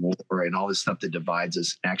cultural war and all this stuff that divides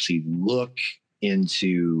us, and actually look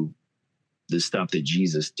into the stuff that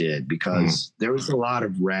Jesus did, because there was a lot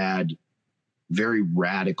of very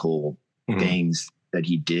radical things that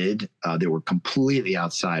he did that were completely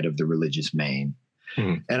outside of the religious main.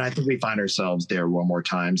 And I think we find ourselves there one more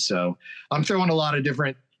time. So I'm throwing a lot of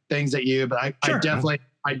different things at you, but I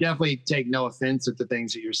definitely take no offense at the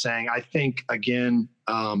things that you're saying. I think, again,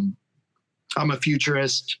 I'm a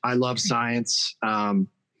futurist. I love science.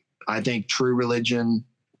 I think true religion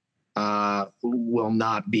will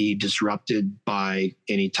not be disrupted by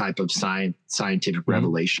any type of scientific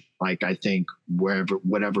revelation. Like, I think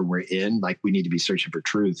whatever we're in, like, we need to be searching for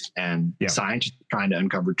truth, and science is trying to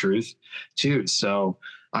uncover truth too. So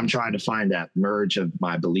I'm trying to find that merge of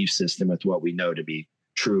my belief system with what we know to be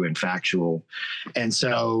true and factual. And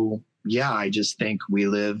so, yeah, I just think we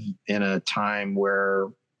live in a time where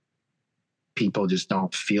people just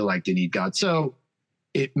don't feel like they need God. So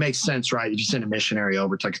it makes sense, right? You send a missionary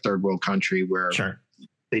over to like a third world country where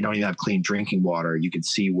they don't even have clean drinking water. You could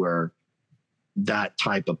see where that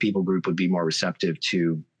type of people group would be more receptive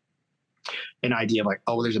to an idea of like,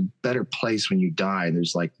 oh, there's a better place when you die.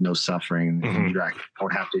 There's like no suffering. And you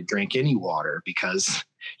don't have to drink any water because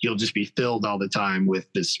you'll just be filled all the time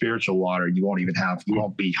with this spiritual water. You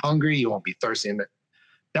won't be hungry. You won't be thirsty. And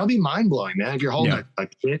that'll be mind blowing, man. If you're holding a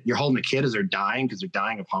kid, you're holding a kid as they're dying because they're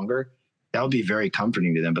dying of hunger. That would be very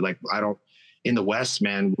comforting to them. But like, in the West,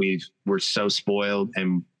 man, we're so spoiled,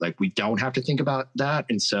 and like, we don't have to think about that.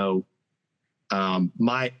 And so,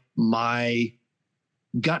 my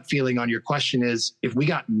gut feeling on your question is, if we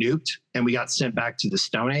got nuked and we got sent back to the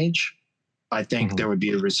Stone Age, I think there would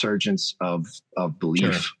be a resurgence of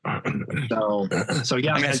belief. So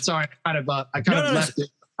yeah, man, sorry, I left it.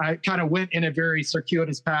 I kind of went in a very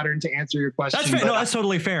circuitous pattern to answer your question. That's fair. No, that's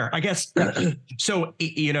totally fair. I guess. So,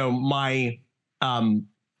 you know, I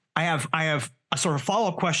have a sort of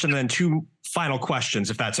follow-up question and then two final questions,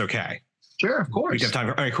 if that's okay. Sure, of course. We have time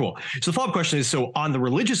for, all right, cool. So the follow-up question is, so on the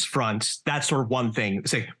religious front, that's sort of one thing.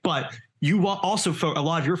 But you also, a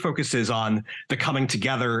lot of your focus is on the coming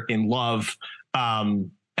together in love and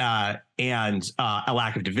a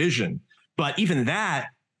lack of division. But even that,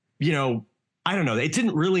 you know, I don't know. It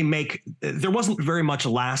didn't really there wasn't very much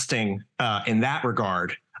lasting in that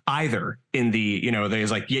regard either. In the, you know,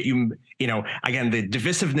 there's like, you know, again, the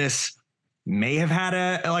divisiveness may have had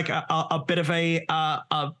a bit of a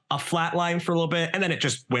flat line for a little bit, and then it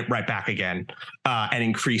just went right back again and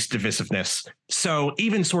increased divisiveness. So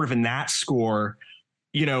even sort of in that score,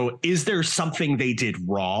 you know, is there something they did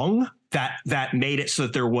wrong that made it so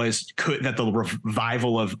that that the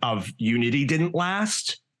revival of unity didn't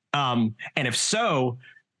last? And if so,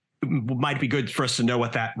 it might be good for us to know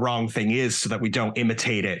what that wrong thing is so that we don't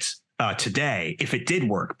imitate it today, if it did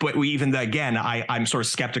work. But I'm sort of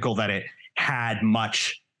skeptical that it had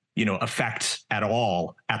much, you know, effect at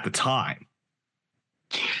all at the time.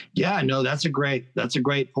 Yeah, no, that's a great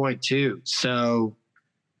point too. So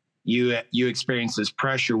you experience this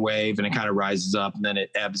pressure wave and it kind of rises up and then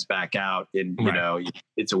it ebbs back out, and you know,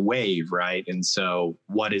 it's a wave, right? And so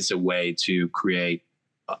what is a way to create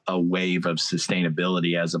a wave of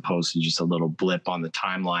sustainability as opposed to just a little blip on the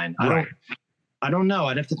timeline? I don't know.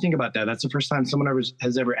 I'd have to think about that. That's the first time someone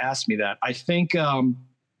has ever asked me that. I think the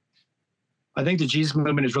Jesus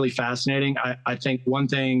movement is really fascinating. I think one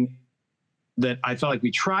thing that I felt like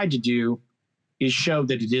we tried to do is show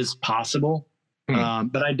that it is possible.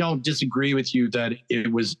 But I don't disagree with you that it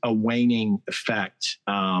was a waning effect.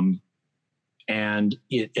 And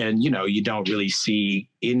you know, you don't really see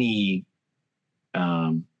any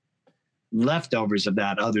leftovers of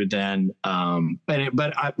that other than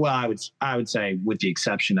I would say, with the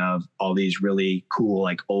exception of all these really cool,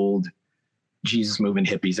 like, old Jesus movement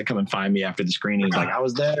hippies that come and find me after the screening, like, I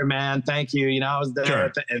was there, man, thank you, you know, I was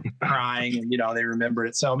there, and crying, and you know, they remember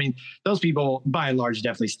it. So I mean, those people by and large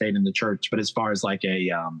definitely stayed in the church, but as far as like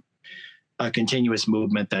a continuous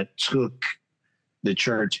movement that took the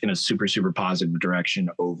church in a super, super positive direction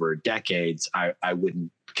over decades, I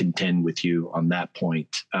wouldn't contend with you on that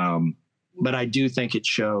point. But I do think it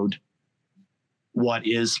showed what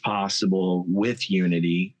is possible with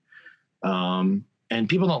unity. And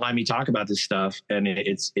people don't let me talk about this stuff, and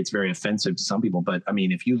it's very offensive to some people. But I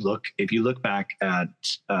mean, if you look back at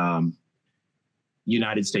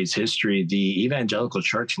United States history, the evangelical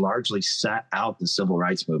church largely sat out the civil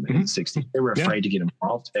rights movement in the 60s. They were afraid to get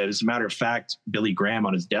involved. And as a matter of fact, Billy Graham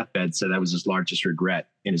on his deathbed said that was his largest regret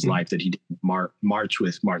in his life, that he didn't march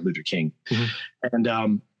with Martin Luther King.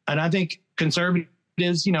 And I think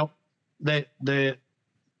conservatives, you know, in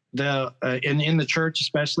the church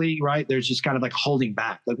especially, right, there's just kind of like holding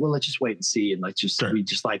back, like, well, let's just wait and see, and let's just we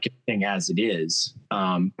just like everything as it is.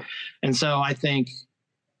 And so I think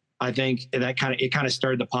that kind of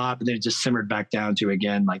stirred the pot, but then it just simmered back down to,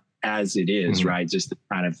 again, like, as it is, right? Just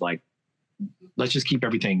kind of like, let's just keep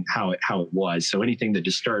everything how it was. So anything that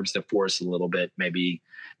disturbs the force a little bit, maybe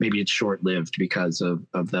it's short-lived because of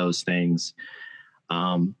those things.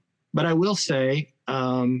 But I will say,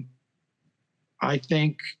 I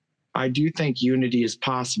do think unity is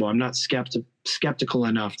possible. I'm not skeptical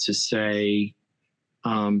enough to say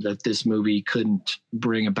that this movie couldn't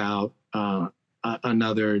bring about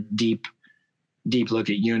another deep look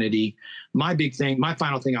at unity. My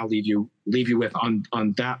final thing I'll leave you with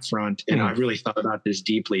on that front, and I've really thought about this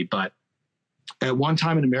deeply, but at one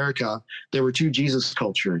time in America, there were two Jesus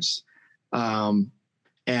cultures.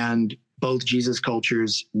 And both Jesus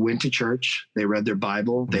cultures went to church, they read their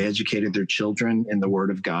Bible, they educated their children in the Word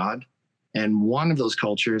of God. And one of those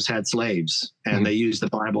cultures had slaves, and they used the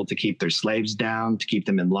Bible to keep their slaves down, to keep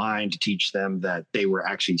them in line, to teach them that they were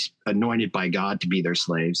actually anointed by God to be their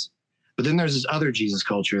slaves. But then there's this other Jesus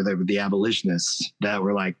culture, that were the abolitionists, that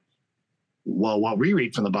were like, well, what we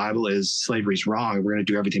read from the Bible is slavery's wrong. We're going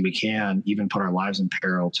to do everything we can, even put our lives in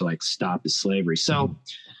peril to like stop the slavery. So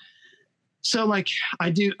like I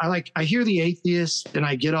hear the atheist and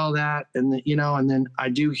I get all that. And and then I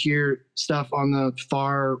do hear stuff on the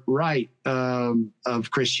far right of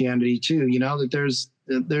Christianity too, that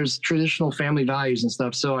there's traditional family values and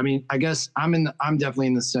stuff. So, I mean, I guess I'm definitely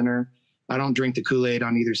in the center. I don't drink the Kool-Aid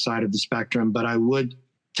on either side of the spectrum, but I would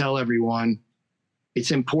tell everyone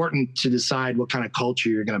it's important to decide what kind of culture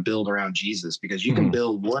you're going to build around Jesus, because you can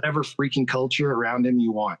build whatever freaking culture around him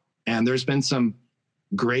you want. And there's been some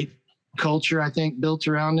great culture, I think, built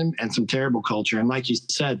around him, and some terrible culture. And like you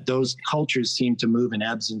said, those cultures seem to move in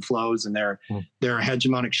ebbs and flows, and there are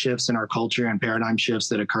hegemonic shifts in our culture and paradigm shifts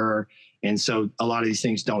that occur. And so a lot of these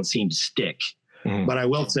things don't seem to stick. But I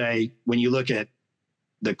will say, when you look at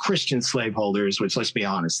the Christian slaveholders, which, let's be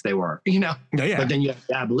honest, they were, but then you have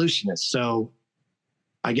the abolitionists. So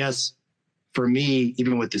I guess for me,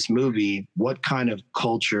 even with this movie, what kind of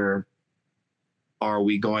culture are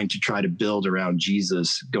we going to try to build around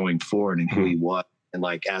Jesus going forward, and who he was, and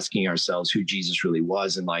like asking ourselves who Jesus really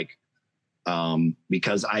was? And like,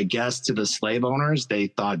 because I guess to the slave owners, they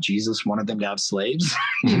thought Jesus wanted them to have slaves,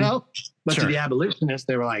 but to the abolitionists,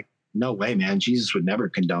 they were like, no way, man, Jesus would never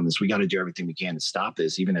condone this. We got to do everything we can to stop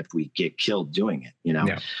this, even if we get killed doing it,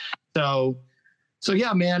 So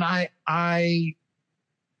yeah, man, I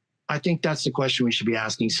think that's the question we should be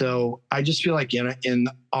asking. So I just feel like in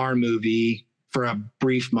our movie, for a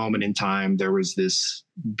brief moment in time, there was this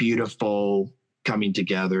beautiful coming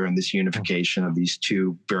together and this unification of these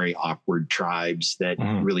two very awkward tribes that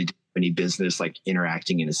really didn't have any business like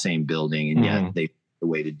interacting in the same building, and yet they found a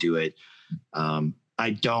way to do it. I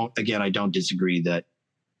don't disagree that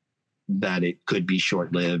it could be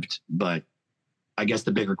short-lived, but I guess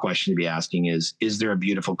the bigger question to be asking is there a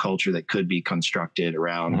beautiful culture that could be constructed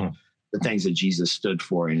around the things that Jesus stood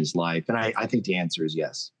for in his life? And I think the answer is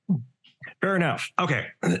yes. Fair enough. Okay.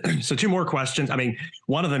 So two more questions. I mean,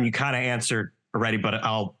 one of them you kind of answered already, but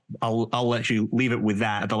I'll let you leave it with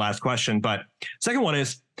that at the last question. But second one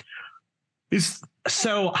is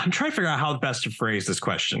so I'm trying to figure out how best to phrase this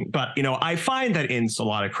question. But, I find that in a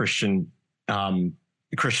lot of Christian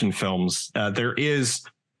films, there is,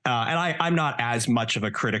 and I'm not as much of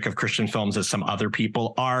a critic of Christian films as some other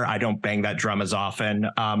people are. I don't bang that drum as often.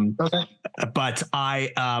 But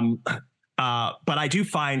I do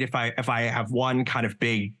find if I have one kind of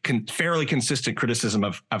big, fairly consistent criticism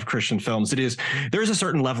of Christian films, there's a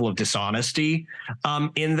certain level of dishonesty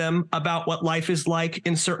in them about what life is like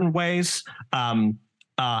in certain ways,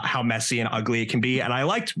 how messy and ugly it can be. And I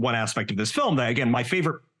liked one aspect of this film that, again, my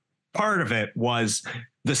favorite part of it was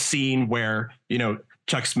the scene where,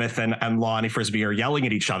 Chuck Smith and Lonnie Frisbee are yelling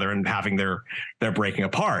at each other and having their breaking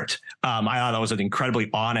apart. I thought that was an incredibly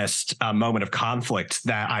honest moment of conflict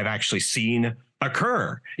that I've actually seen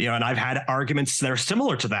occur, and I've had arguments that are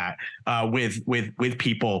similar to that with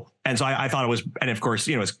people. And so I thought it was, and of course,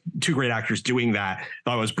 it's two great actors doing that. I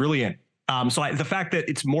thought it was brilliant. So the fact that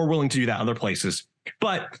it's more willing to do that other places,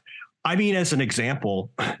 but I mean, as an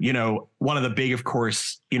example, one of the big, of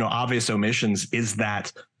course, obvious omissions is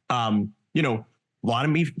that,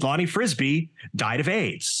 Lonnie Frisbee died of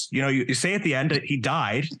AIDS. You say at the end that he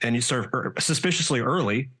died, and you sort of suspiciously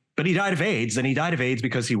early, but he died of AIDS, and he died of AIDS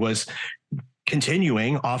because he was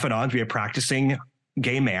continuing off and on to be a practicing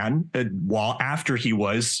gay man while after he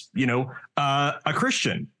was, a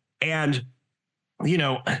Christian, and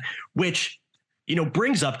which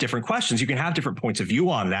brings up different questions. You can have different points of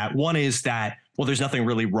view on that. One is that, well, there's nothing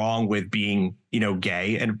really wrong with being,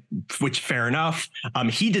 gay, and which, fair enough.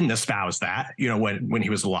 He didn't espouse that, when he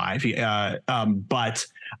was alive. But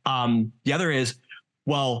the other is,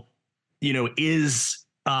 well, does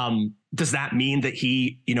that mean that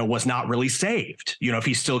he, was not really saved? If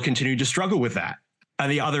he still continued to struggle with that.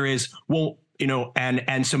 And the other is, well,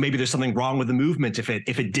 and so maybe there's something wrong with the movement if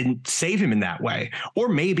it didn't save him in that way. Or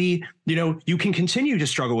maybe, you can continue to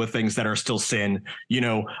struggle with things that are still sin,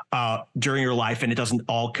 during your life, and it doesn't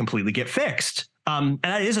all completely get fixed. And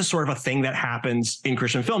that is a sort of a thing that happens in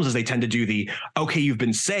Christian films, is they tend to do the, okay, you've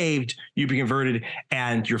been saved, you've been converted,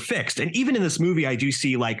 and you're fixed. And even in this movie, I do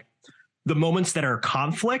see like the moments that are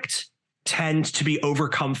conflict tend to be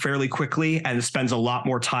overcome fairly quickly, and spends a lot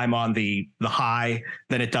more time on the high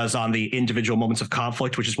than it does on the individual moments of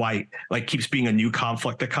conflict, which is why like keeps being a new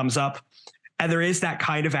conflict that comes up. And there is that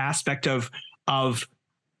kind of aspect of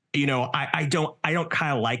you know, I don't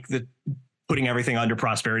kind of like the putting everything under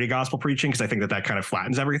prosperity gospel preaching, because I think that kind of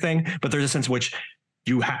flattens everything. But there's a sense in which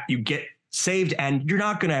you get saved and you're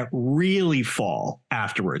not going to really fall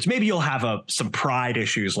afterwards. Maybe you'll have some pride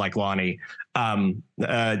issues like Lonnie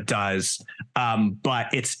does, but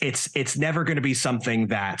it's never going to be something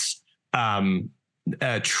that's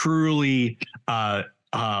truly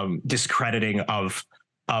discrediting of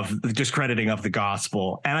the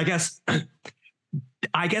gospel. And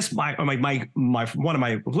I guess my one of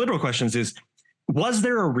my literal questions is, was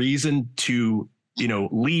there a reason to, you know,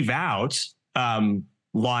 leave out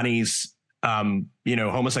Lonnie's you know,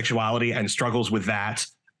 homosexuality and struggles with that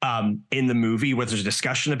in the movie? Was there a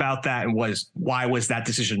discussion about that, and why was that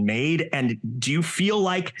decision made? And do you feel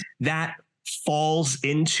like that falls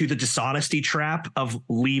into the dishonesty trap of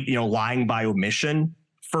lying by omission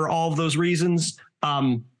for all of those reasons?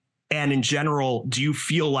 And in general, do you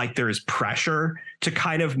feel like there is pressure to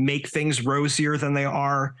kind of make things rosier than they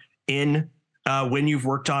are in when you've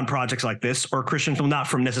worked on projects like this, or Christian film, not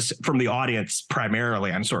from the audience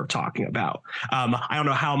primarily, I'm sort of talking about? I don't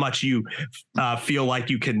know how much you feel like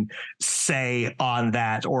you can say on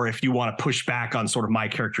that, or if you want to push back on sort of my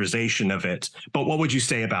characterization of it, but what would you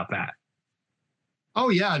say about that? Oh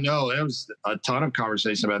yeah, no, there was a ton of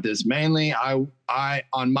conversation about this. Mainly I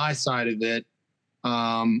on my side of it,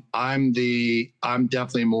 I'm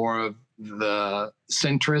definitely more of the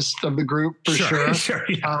centrist of the group for sure. Sure,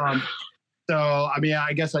 yeah. So, I mean,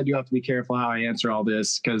 I guess I do have to be careful how I answer all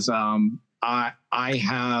this, because I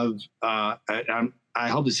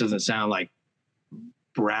hope this doesn't sound like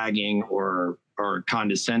bragging or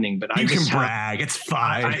condescending, but you can brag. It's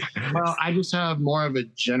fine. I just have more of a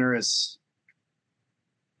generous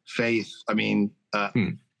faith. I mean,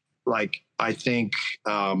 like I think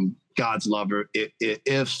God's lover.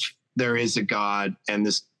 If there is a God, and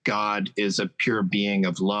this God is a pure being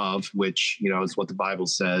of love, which, you know, is what the Bible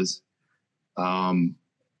says,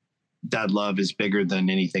 that love is bigger than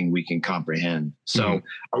anything we can comprehend. So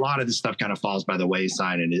a lot of this stuff kind of falls by the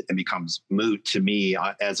wayside, and it becomes moot to me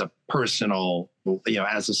as a personal, you know,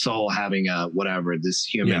 as a soul having a whatever this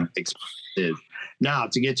human experience is. Now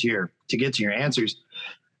to get to your answers,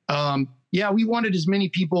 we wanted as many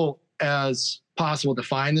people as possible to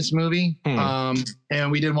find this movie,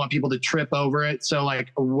 and we didn't want people to trip over it. So like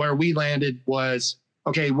where we landed was,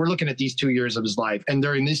 okay, we're looking at these 2 years of his life, and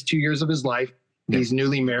during these 2 years of his life, he's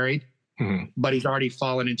newly married, but he's already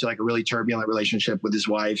fallen into like a really turbulent relationship with his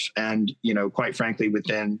wife. And, you know, quite frankly,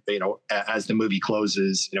 within, you know, as the movie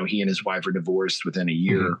closes, you know, he and his wife are divorced within a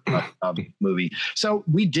year of the movie. So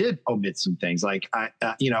we did omit some things. Like,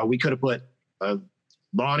 we could have put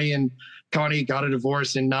Lonnie and Connie got a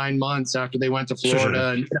divorce in 9 months after they went to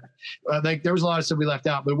Florida. Sure. And like there was a lot of stuff we left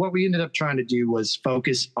out, but what we ended up trying to do was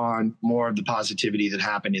focus on more of the positivity that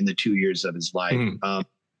happened in the 2 years of his life.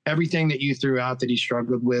 Everything that you threw out that he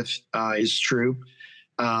struggled with is true.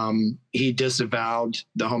 He disavowed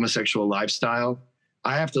the homosexual lifestyle.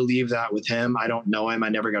 I have to leave that with him. I don't know him. I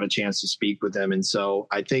never got a chance to speak with him. And so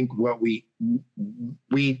I think what we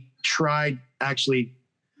tried, actually,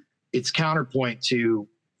 it's counterpoint to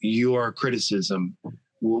your criticism.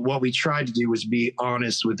 What we tried to do was be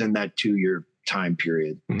honest within that 2 year time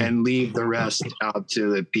period and leave the rest out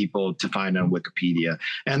to the people to find on Wikipedia.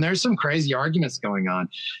 And there's some crazy arguments going on.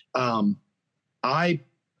 I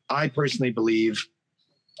personally believe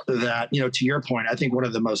that, you know, to your point, I think one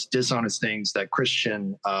of the most dishonest things that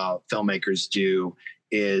Christian filmmakers do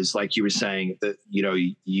is, like you were saying, that, you know,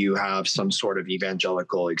 you have some sort of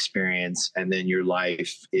evangelical experience, and then your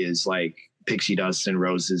life is like pixie dust and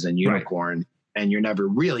roses and unicorn, and you're never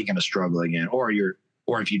really going to struggle again, or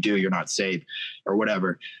if you do, you're not saved or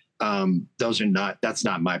whatever. That's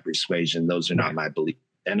not my persuasion. Those are not my beliefs.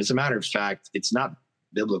 And as a matter of fact, it's not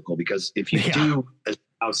biblical, because if you do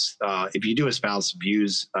espouse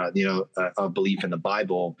views, of belief in the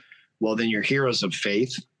Bible, well, then your heroes of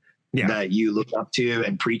faith that you look up to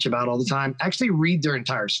and preach about all the time, actually read their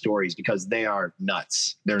entire stories, because they are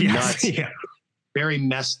nuts. They're nuts. Very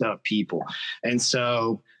messed up people. And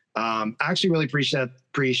so I actually really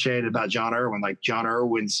appreciate about John Irwin. Like John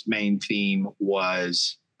Irwin's main theme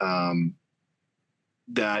was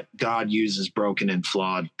that God uses broken and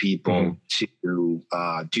flawed people to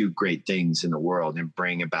do great things in the world and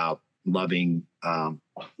bring about loving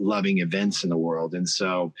events in the world. And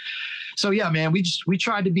so yeah, man, we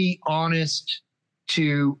tried to be honest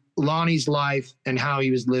to Lonnie's life and how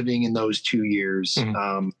he was living in those 2 years.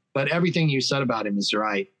 But everything you said about him is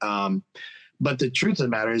right. But the truth of the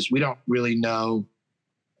matter is we don't really know,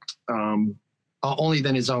 only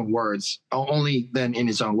in his own words. And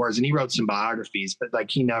he wrote some biographies, but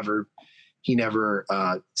like he never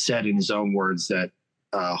said in his own words that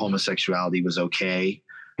homosexuality was okay.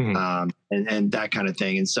 And that kind of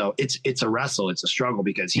thing. And so it's a wrestle, it's a struggle,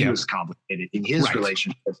 because he was complicated in his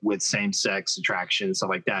relationship with same-sex attraction and stuff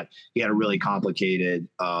like that. He had a really complicated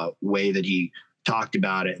way that he talked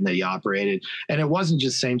about it and that he operated. And it wasn't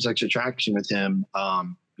just same-sex attraction with him.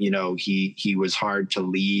 He was hard to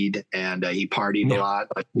lead, and he partied a lot.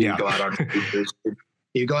 Like he'd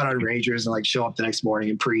go out on Rangers and like show up the next morning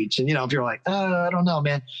and preach. And if you're like, I don't know,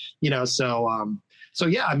 man, so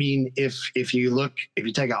yeah, I mean, if you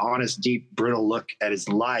take an honest, deep, brutal look at his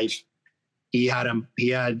life, he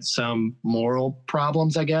had some moral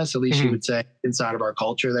problems, I guess, at least you would say, inside of our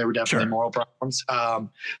culture. They were definitely moral problems.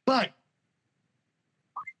 But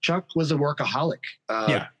Chuck was a workaholic.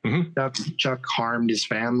 Chuck harmed his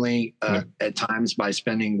family at times by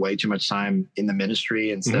spending way too much time in the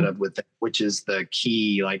ministry instead of which is the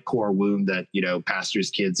key, like, core wound that, pastors'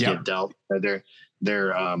 kids get dealt.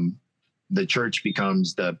 The church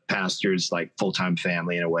becomes the pastor's like full-time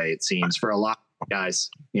family in a way, it seems, for a lot of guys,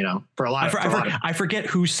 I forget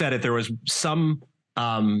who said it. There was some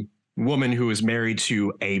woman who was married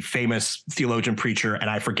to a famous theologian preacher, and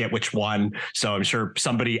I forget which one. So I'm sure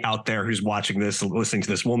somebody out there who's watching this, listening to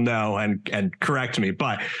this, will know and correct me.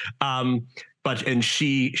 But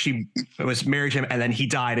she was married to him, and then he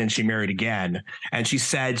died, and she married again. And she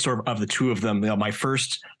said, sort of the two of them, my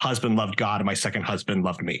first husband loved God, and my second husband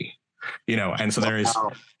loved me. And so there is,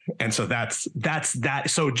 and so that's that.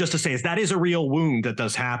 So just to say that is a real wound that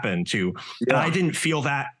does happen to, and I didn't feel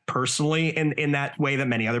that personally in that way that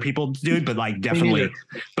many other people did, but like definitely,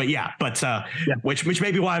 which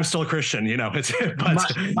may be why I'm still a Christian,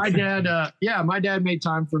 my dad made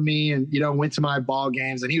time for me and, went to my ball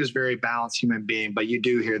games, and he was a very balanced human being, but you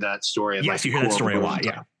do hear that story. Yes, you hear that story a lot.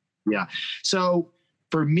 Yeah. Yeah. So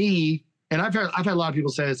for me, and I've had a lot of people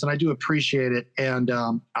say this, and I do appreciate it. And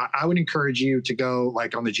I would encourage you to go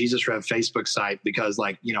like on the Jesus Rev Facebook site, because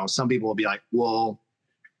like, some people will be like, well,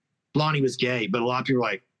 Lonnie was gay, but a lot of people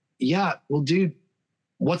are like, yeah, well, dude,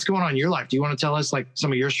 what's going on in your life? Do you want to tell us like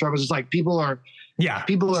some of your struggles? It's like people are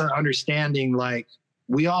understanding, like,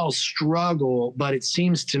 we all struggle, but it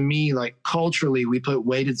seems to me like culturally we put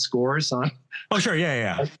weighted scores on. Oh, sure.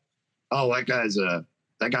 Yeah. Oh, that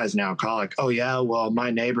guy's an alcoholic. Oh yeah, well,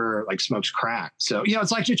 my neighbor like smokes crack. So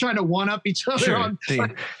it's like you're trying to one up each other. Sure.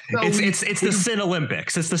 It's the Sin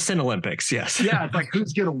Olympics. It's the Sin Olympics. Yes. Yeah, it's like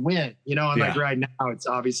who's gonna win? And like right now, it's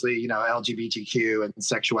obviously LGBTQ and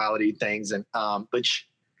sexuality things, and but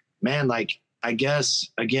man, like I guess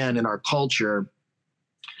again in our culture,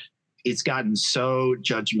 it's gotten so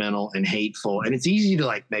judgmental and hateful, and it's easy to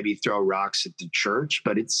like maybe throw rocks at the church,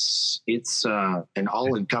 but it's an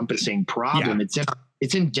all-encompassing problem. Yeah.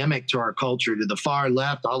 It's endemic to our culture, to the far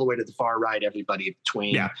left, all the way to the far right, everybody in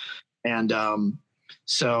between. Yeah. And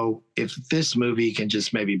so if this movie can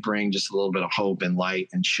just maybe bring just a little bit of hope and light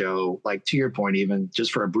and show, like to your point, even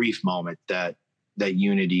just for a brief moment, that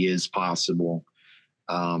unity is possible.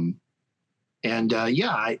 I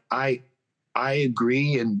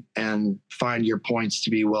agree and find your points to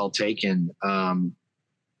be well taken.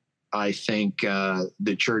 I think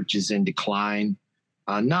the church is in decline,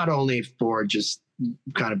 not only for just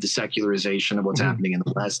kind of the secularization of what's happening in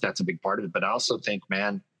the West. That's a big part of it. But I also think,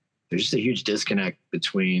 man, there's just a huge disconnect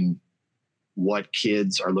between what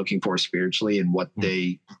kids are looking for spiritually and what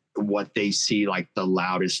they see like the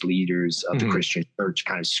loudest leaders of the Christian church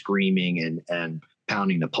kind of screaming and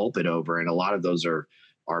pounding the pulpit over. And a lot of those are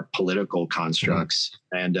political constructs.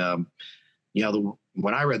 And,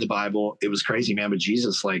 when I read the Bible, it was crazy, man, but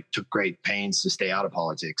Jesus like took great pains to stay out of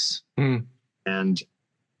politics. And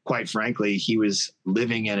quite frankly, he was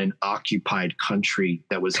living in an occupied country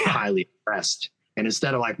that was highly oppressed. And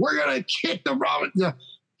instead of like, we're going to kick the Romans,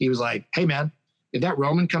 he was like, hey man, if that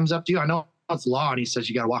Roman comes up to you, I know it's law. And he says,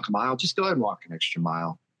 you got to walk a mile, just go ahead and walk an extra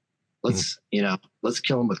mile. Let's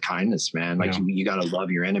kill him with kindness, man. Like you got to love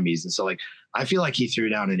your enemies. And so like, I feel like he threw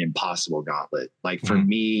down an impossible gauntlet. Like for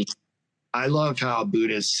me, I love how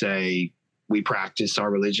Buddhists say we practice our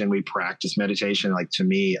religion, we practice meditation. Like to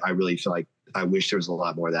me, I really feel like I wish there was a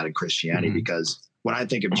lot more of that in Christianity, because when I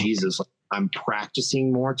think of Jesus, like, I'm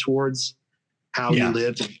practicing more towards how he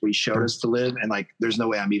lived and he showed us to live. And like, there's no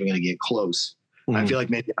way I'm even going to get close I feel like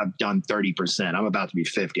maybe I've done 30%. I'm about to be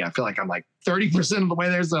 50. I feel like I'm like 30% of the way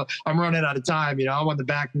there. So I'm running out of time. You know, I'm on the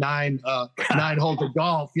back nine holes of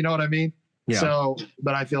golf. You know what I mean? Yeah. So,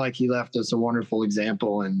 but I feel like he left us a wonderful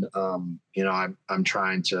example, and you know, I'm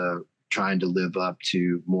trying to live up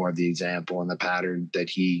to more of the example and the pattern that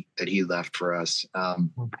he left for us.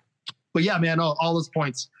 But yeah, man, all those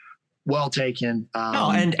points, well taken.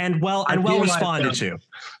 And well responded to.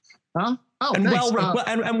 Huh? Oh, and thanks.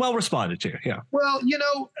 well responded to. Yeah. Well, you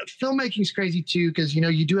know, filmmaking's crazy too, because you know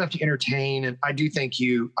you do have to entertain, and I do think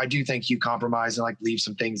you compromise and like leave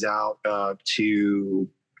some things out to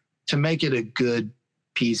make it a good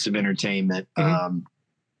piece of entertainment. And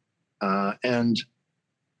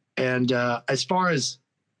as far as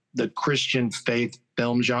the Christian faith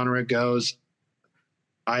film genre goes,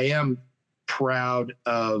 I am proud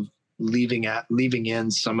of leaving in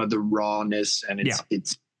some of the rawness, and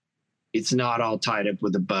it's not all tied up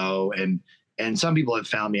with a bow. And some people have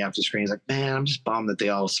found me after screenings like, man, I'm just bummed that they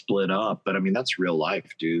all split up. But I mean, that's real life,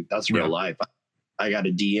 dude. That's real life. I got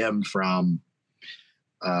a DM from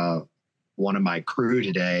one of my crew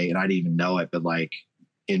today, and I didn't even know it, but like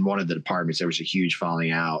in one of the departments, there was a huge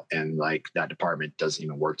falling out, and like that department doesn't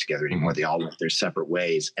even work together anymore. They all went their separate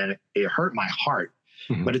ways, and it hurt my heart.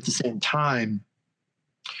 But at the same time,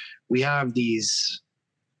 we have these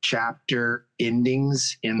chapter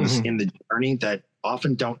endings in the journey that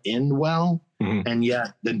often don't end well. And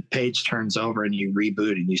yet the page turns over and you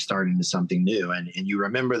reboot and you start into something new, and you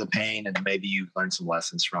remember the pain, and maybe you learn some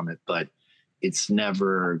lessons from it, but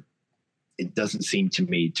it doesn't seem to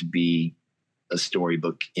me to be a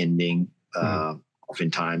storybook ending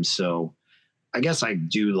oftentimes. So I guess I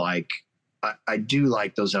do like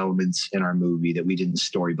those elements in our movie, that we didn't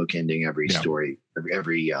storybook ending every story,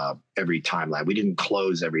 every timeline. We didn't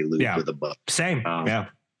close every loop with a book. Same.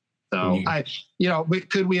 So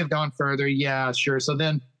could we have gone further? Yeah, sure. So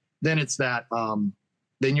then it's that,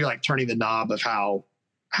 then you're like turning the knob of how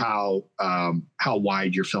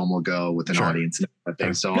wide your film will go with an audience and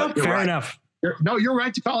everything. So fair enough. You're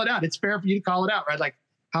right to call it out. It's fair for you to call it out, right? Like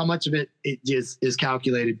how much of it is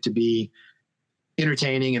calculated to be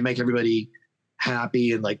entertaining and make everybody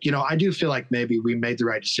happy. And like, you know, I do feel like maybe we made the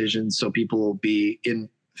right decision, so people will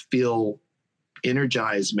feel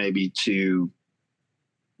energized maybe to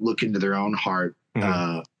look into their own heart,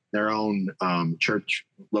 their own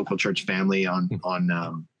local church family on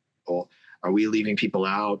are we leaving people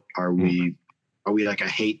out? Are we like a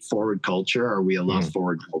hate forward culture? Or are we a love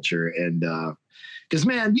forward culture? And because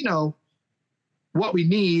man, you know, what we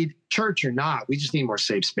need, church or not, we just need more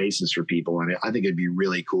safe spaces for people. And I think it'd be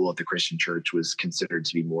really cool if the Christian church was considered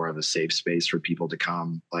to be more of a safe space for people to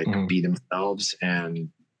come, like be themselves and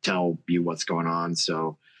tell you what's going on.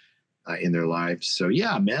 So in their lives. So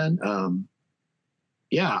yeah, man.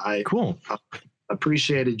 I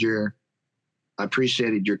appreciated your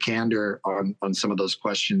candor on some of those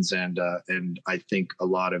questions. And I think a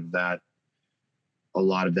lot of that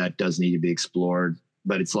does need to be explored,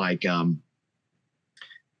 but it's like in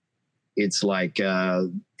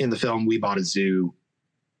the film We Bought a Zoo.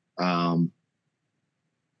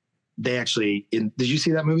 They actually did you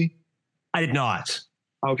see that movie? I did not.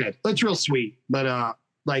 Okay. That's real sweet. But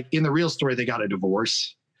like in the real story, they got a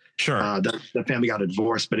divorce. Sure. The family got a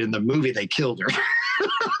divorce, but in the movie they killed her.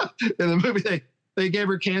 In the movie they gave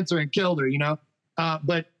her cancer and killed her, you know?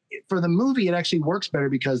 But for the movie, it actually works better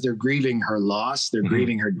because they're grieving her loss. They're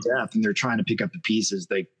grieving her death, and they're trying to pick up the pieces.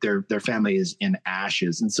 Their family is in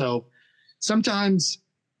ashes. And so sometimes,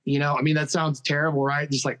 you know, I mean, that sounds terrible, right?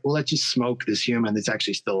 Just like, well, let's just smoke this human that's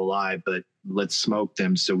actually still alive, but let's smoke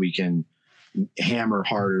them so we can hammer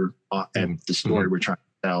harder at the story we're trying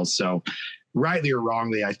to tell. So rightly or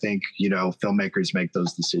wrongly, I think, you know, filmmakers make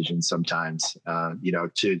those decisions sometimes, you know,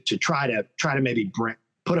 to try to maybe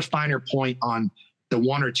put a finer point on the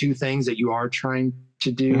one or two things that you are trying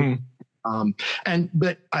to do.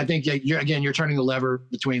 But I think you're turning the lever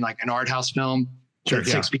between like an art house film that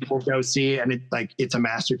 6 people go see, and it's a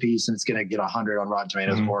masterpiece and it's going to get 100 on Rotten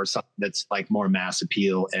Tomatoes, or something that's like more mass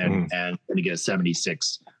appeal and going to get a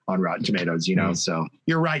 76 on Rotten Tomatoes, you know? So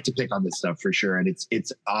you're right to pick on this stuff for sure. And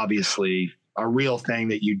it's obviously a real thing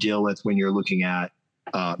that you deal with when you're looking at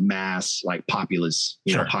mass, like populist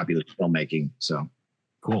filmmaking. So.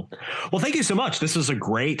 Cool. Well, thank you so much. This was a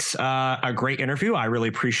great interview. I really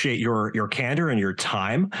appreciate your candor and your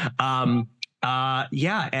time.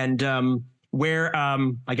 Where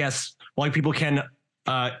I guess like people can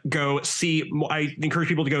go see. I encourage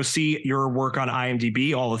people to go see your work on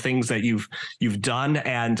IMDb, all the things that you've done,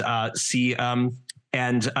 and see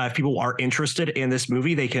And if people are interested in this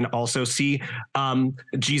movie, they can also see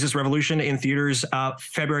Jesus Revolution in theaters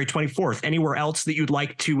February 24th. Anywhere else that you'd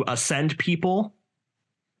like to send people?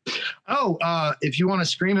 Oh, if you want to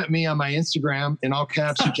scream at me on my Instagram in all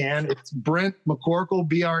caps, you can. It's Brent McCorkle,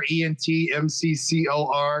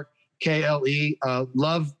 BrentMcCorkle.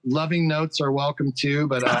 Loving notes are welcome too,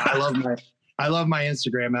 but I love my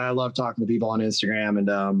Instagram, and I love talking to people on Instagram,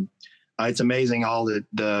 and it's amazing all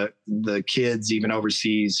the kids even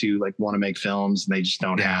overseas who like want to make films and they just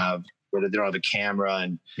don't have, whether they don't have a camera,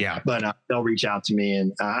 and but they'll reach out to me,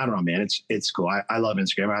 and I don't know, man, it's cool. I love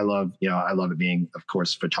Instagram. I love it being, of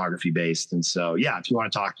course, photography based. And so, yeah, if you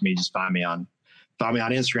want to talk to me, just find me on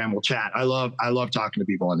Instagram. We'll chat. I love talking to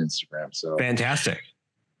people on Instagram. So fantastic.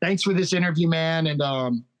 Thanks for this interview, man.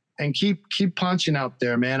 And keep punching out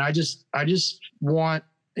there, man. I just want,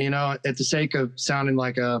 at the sake of sounding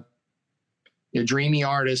like a dreamy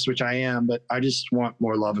artist, which I am, but I just want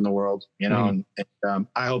more love in the world, and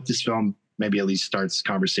I hope this film maybe at least starts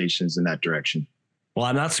conversations in that direction. Well,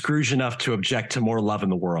 I'm not Scrooge enough to object to more love in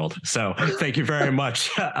the world. So thank you very much,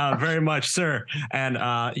 sir.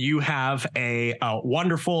 And you have a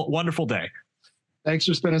wonderful, wonderful day. Thanks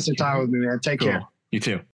for spending some time with me, man. Take care. You too.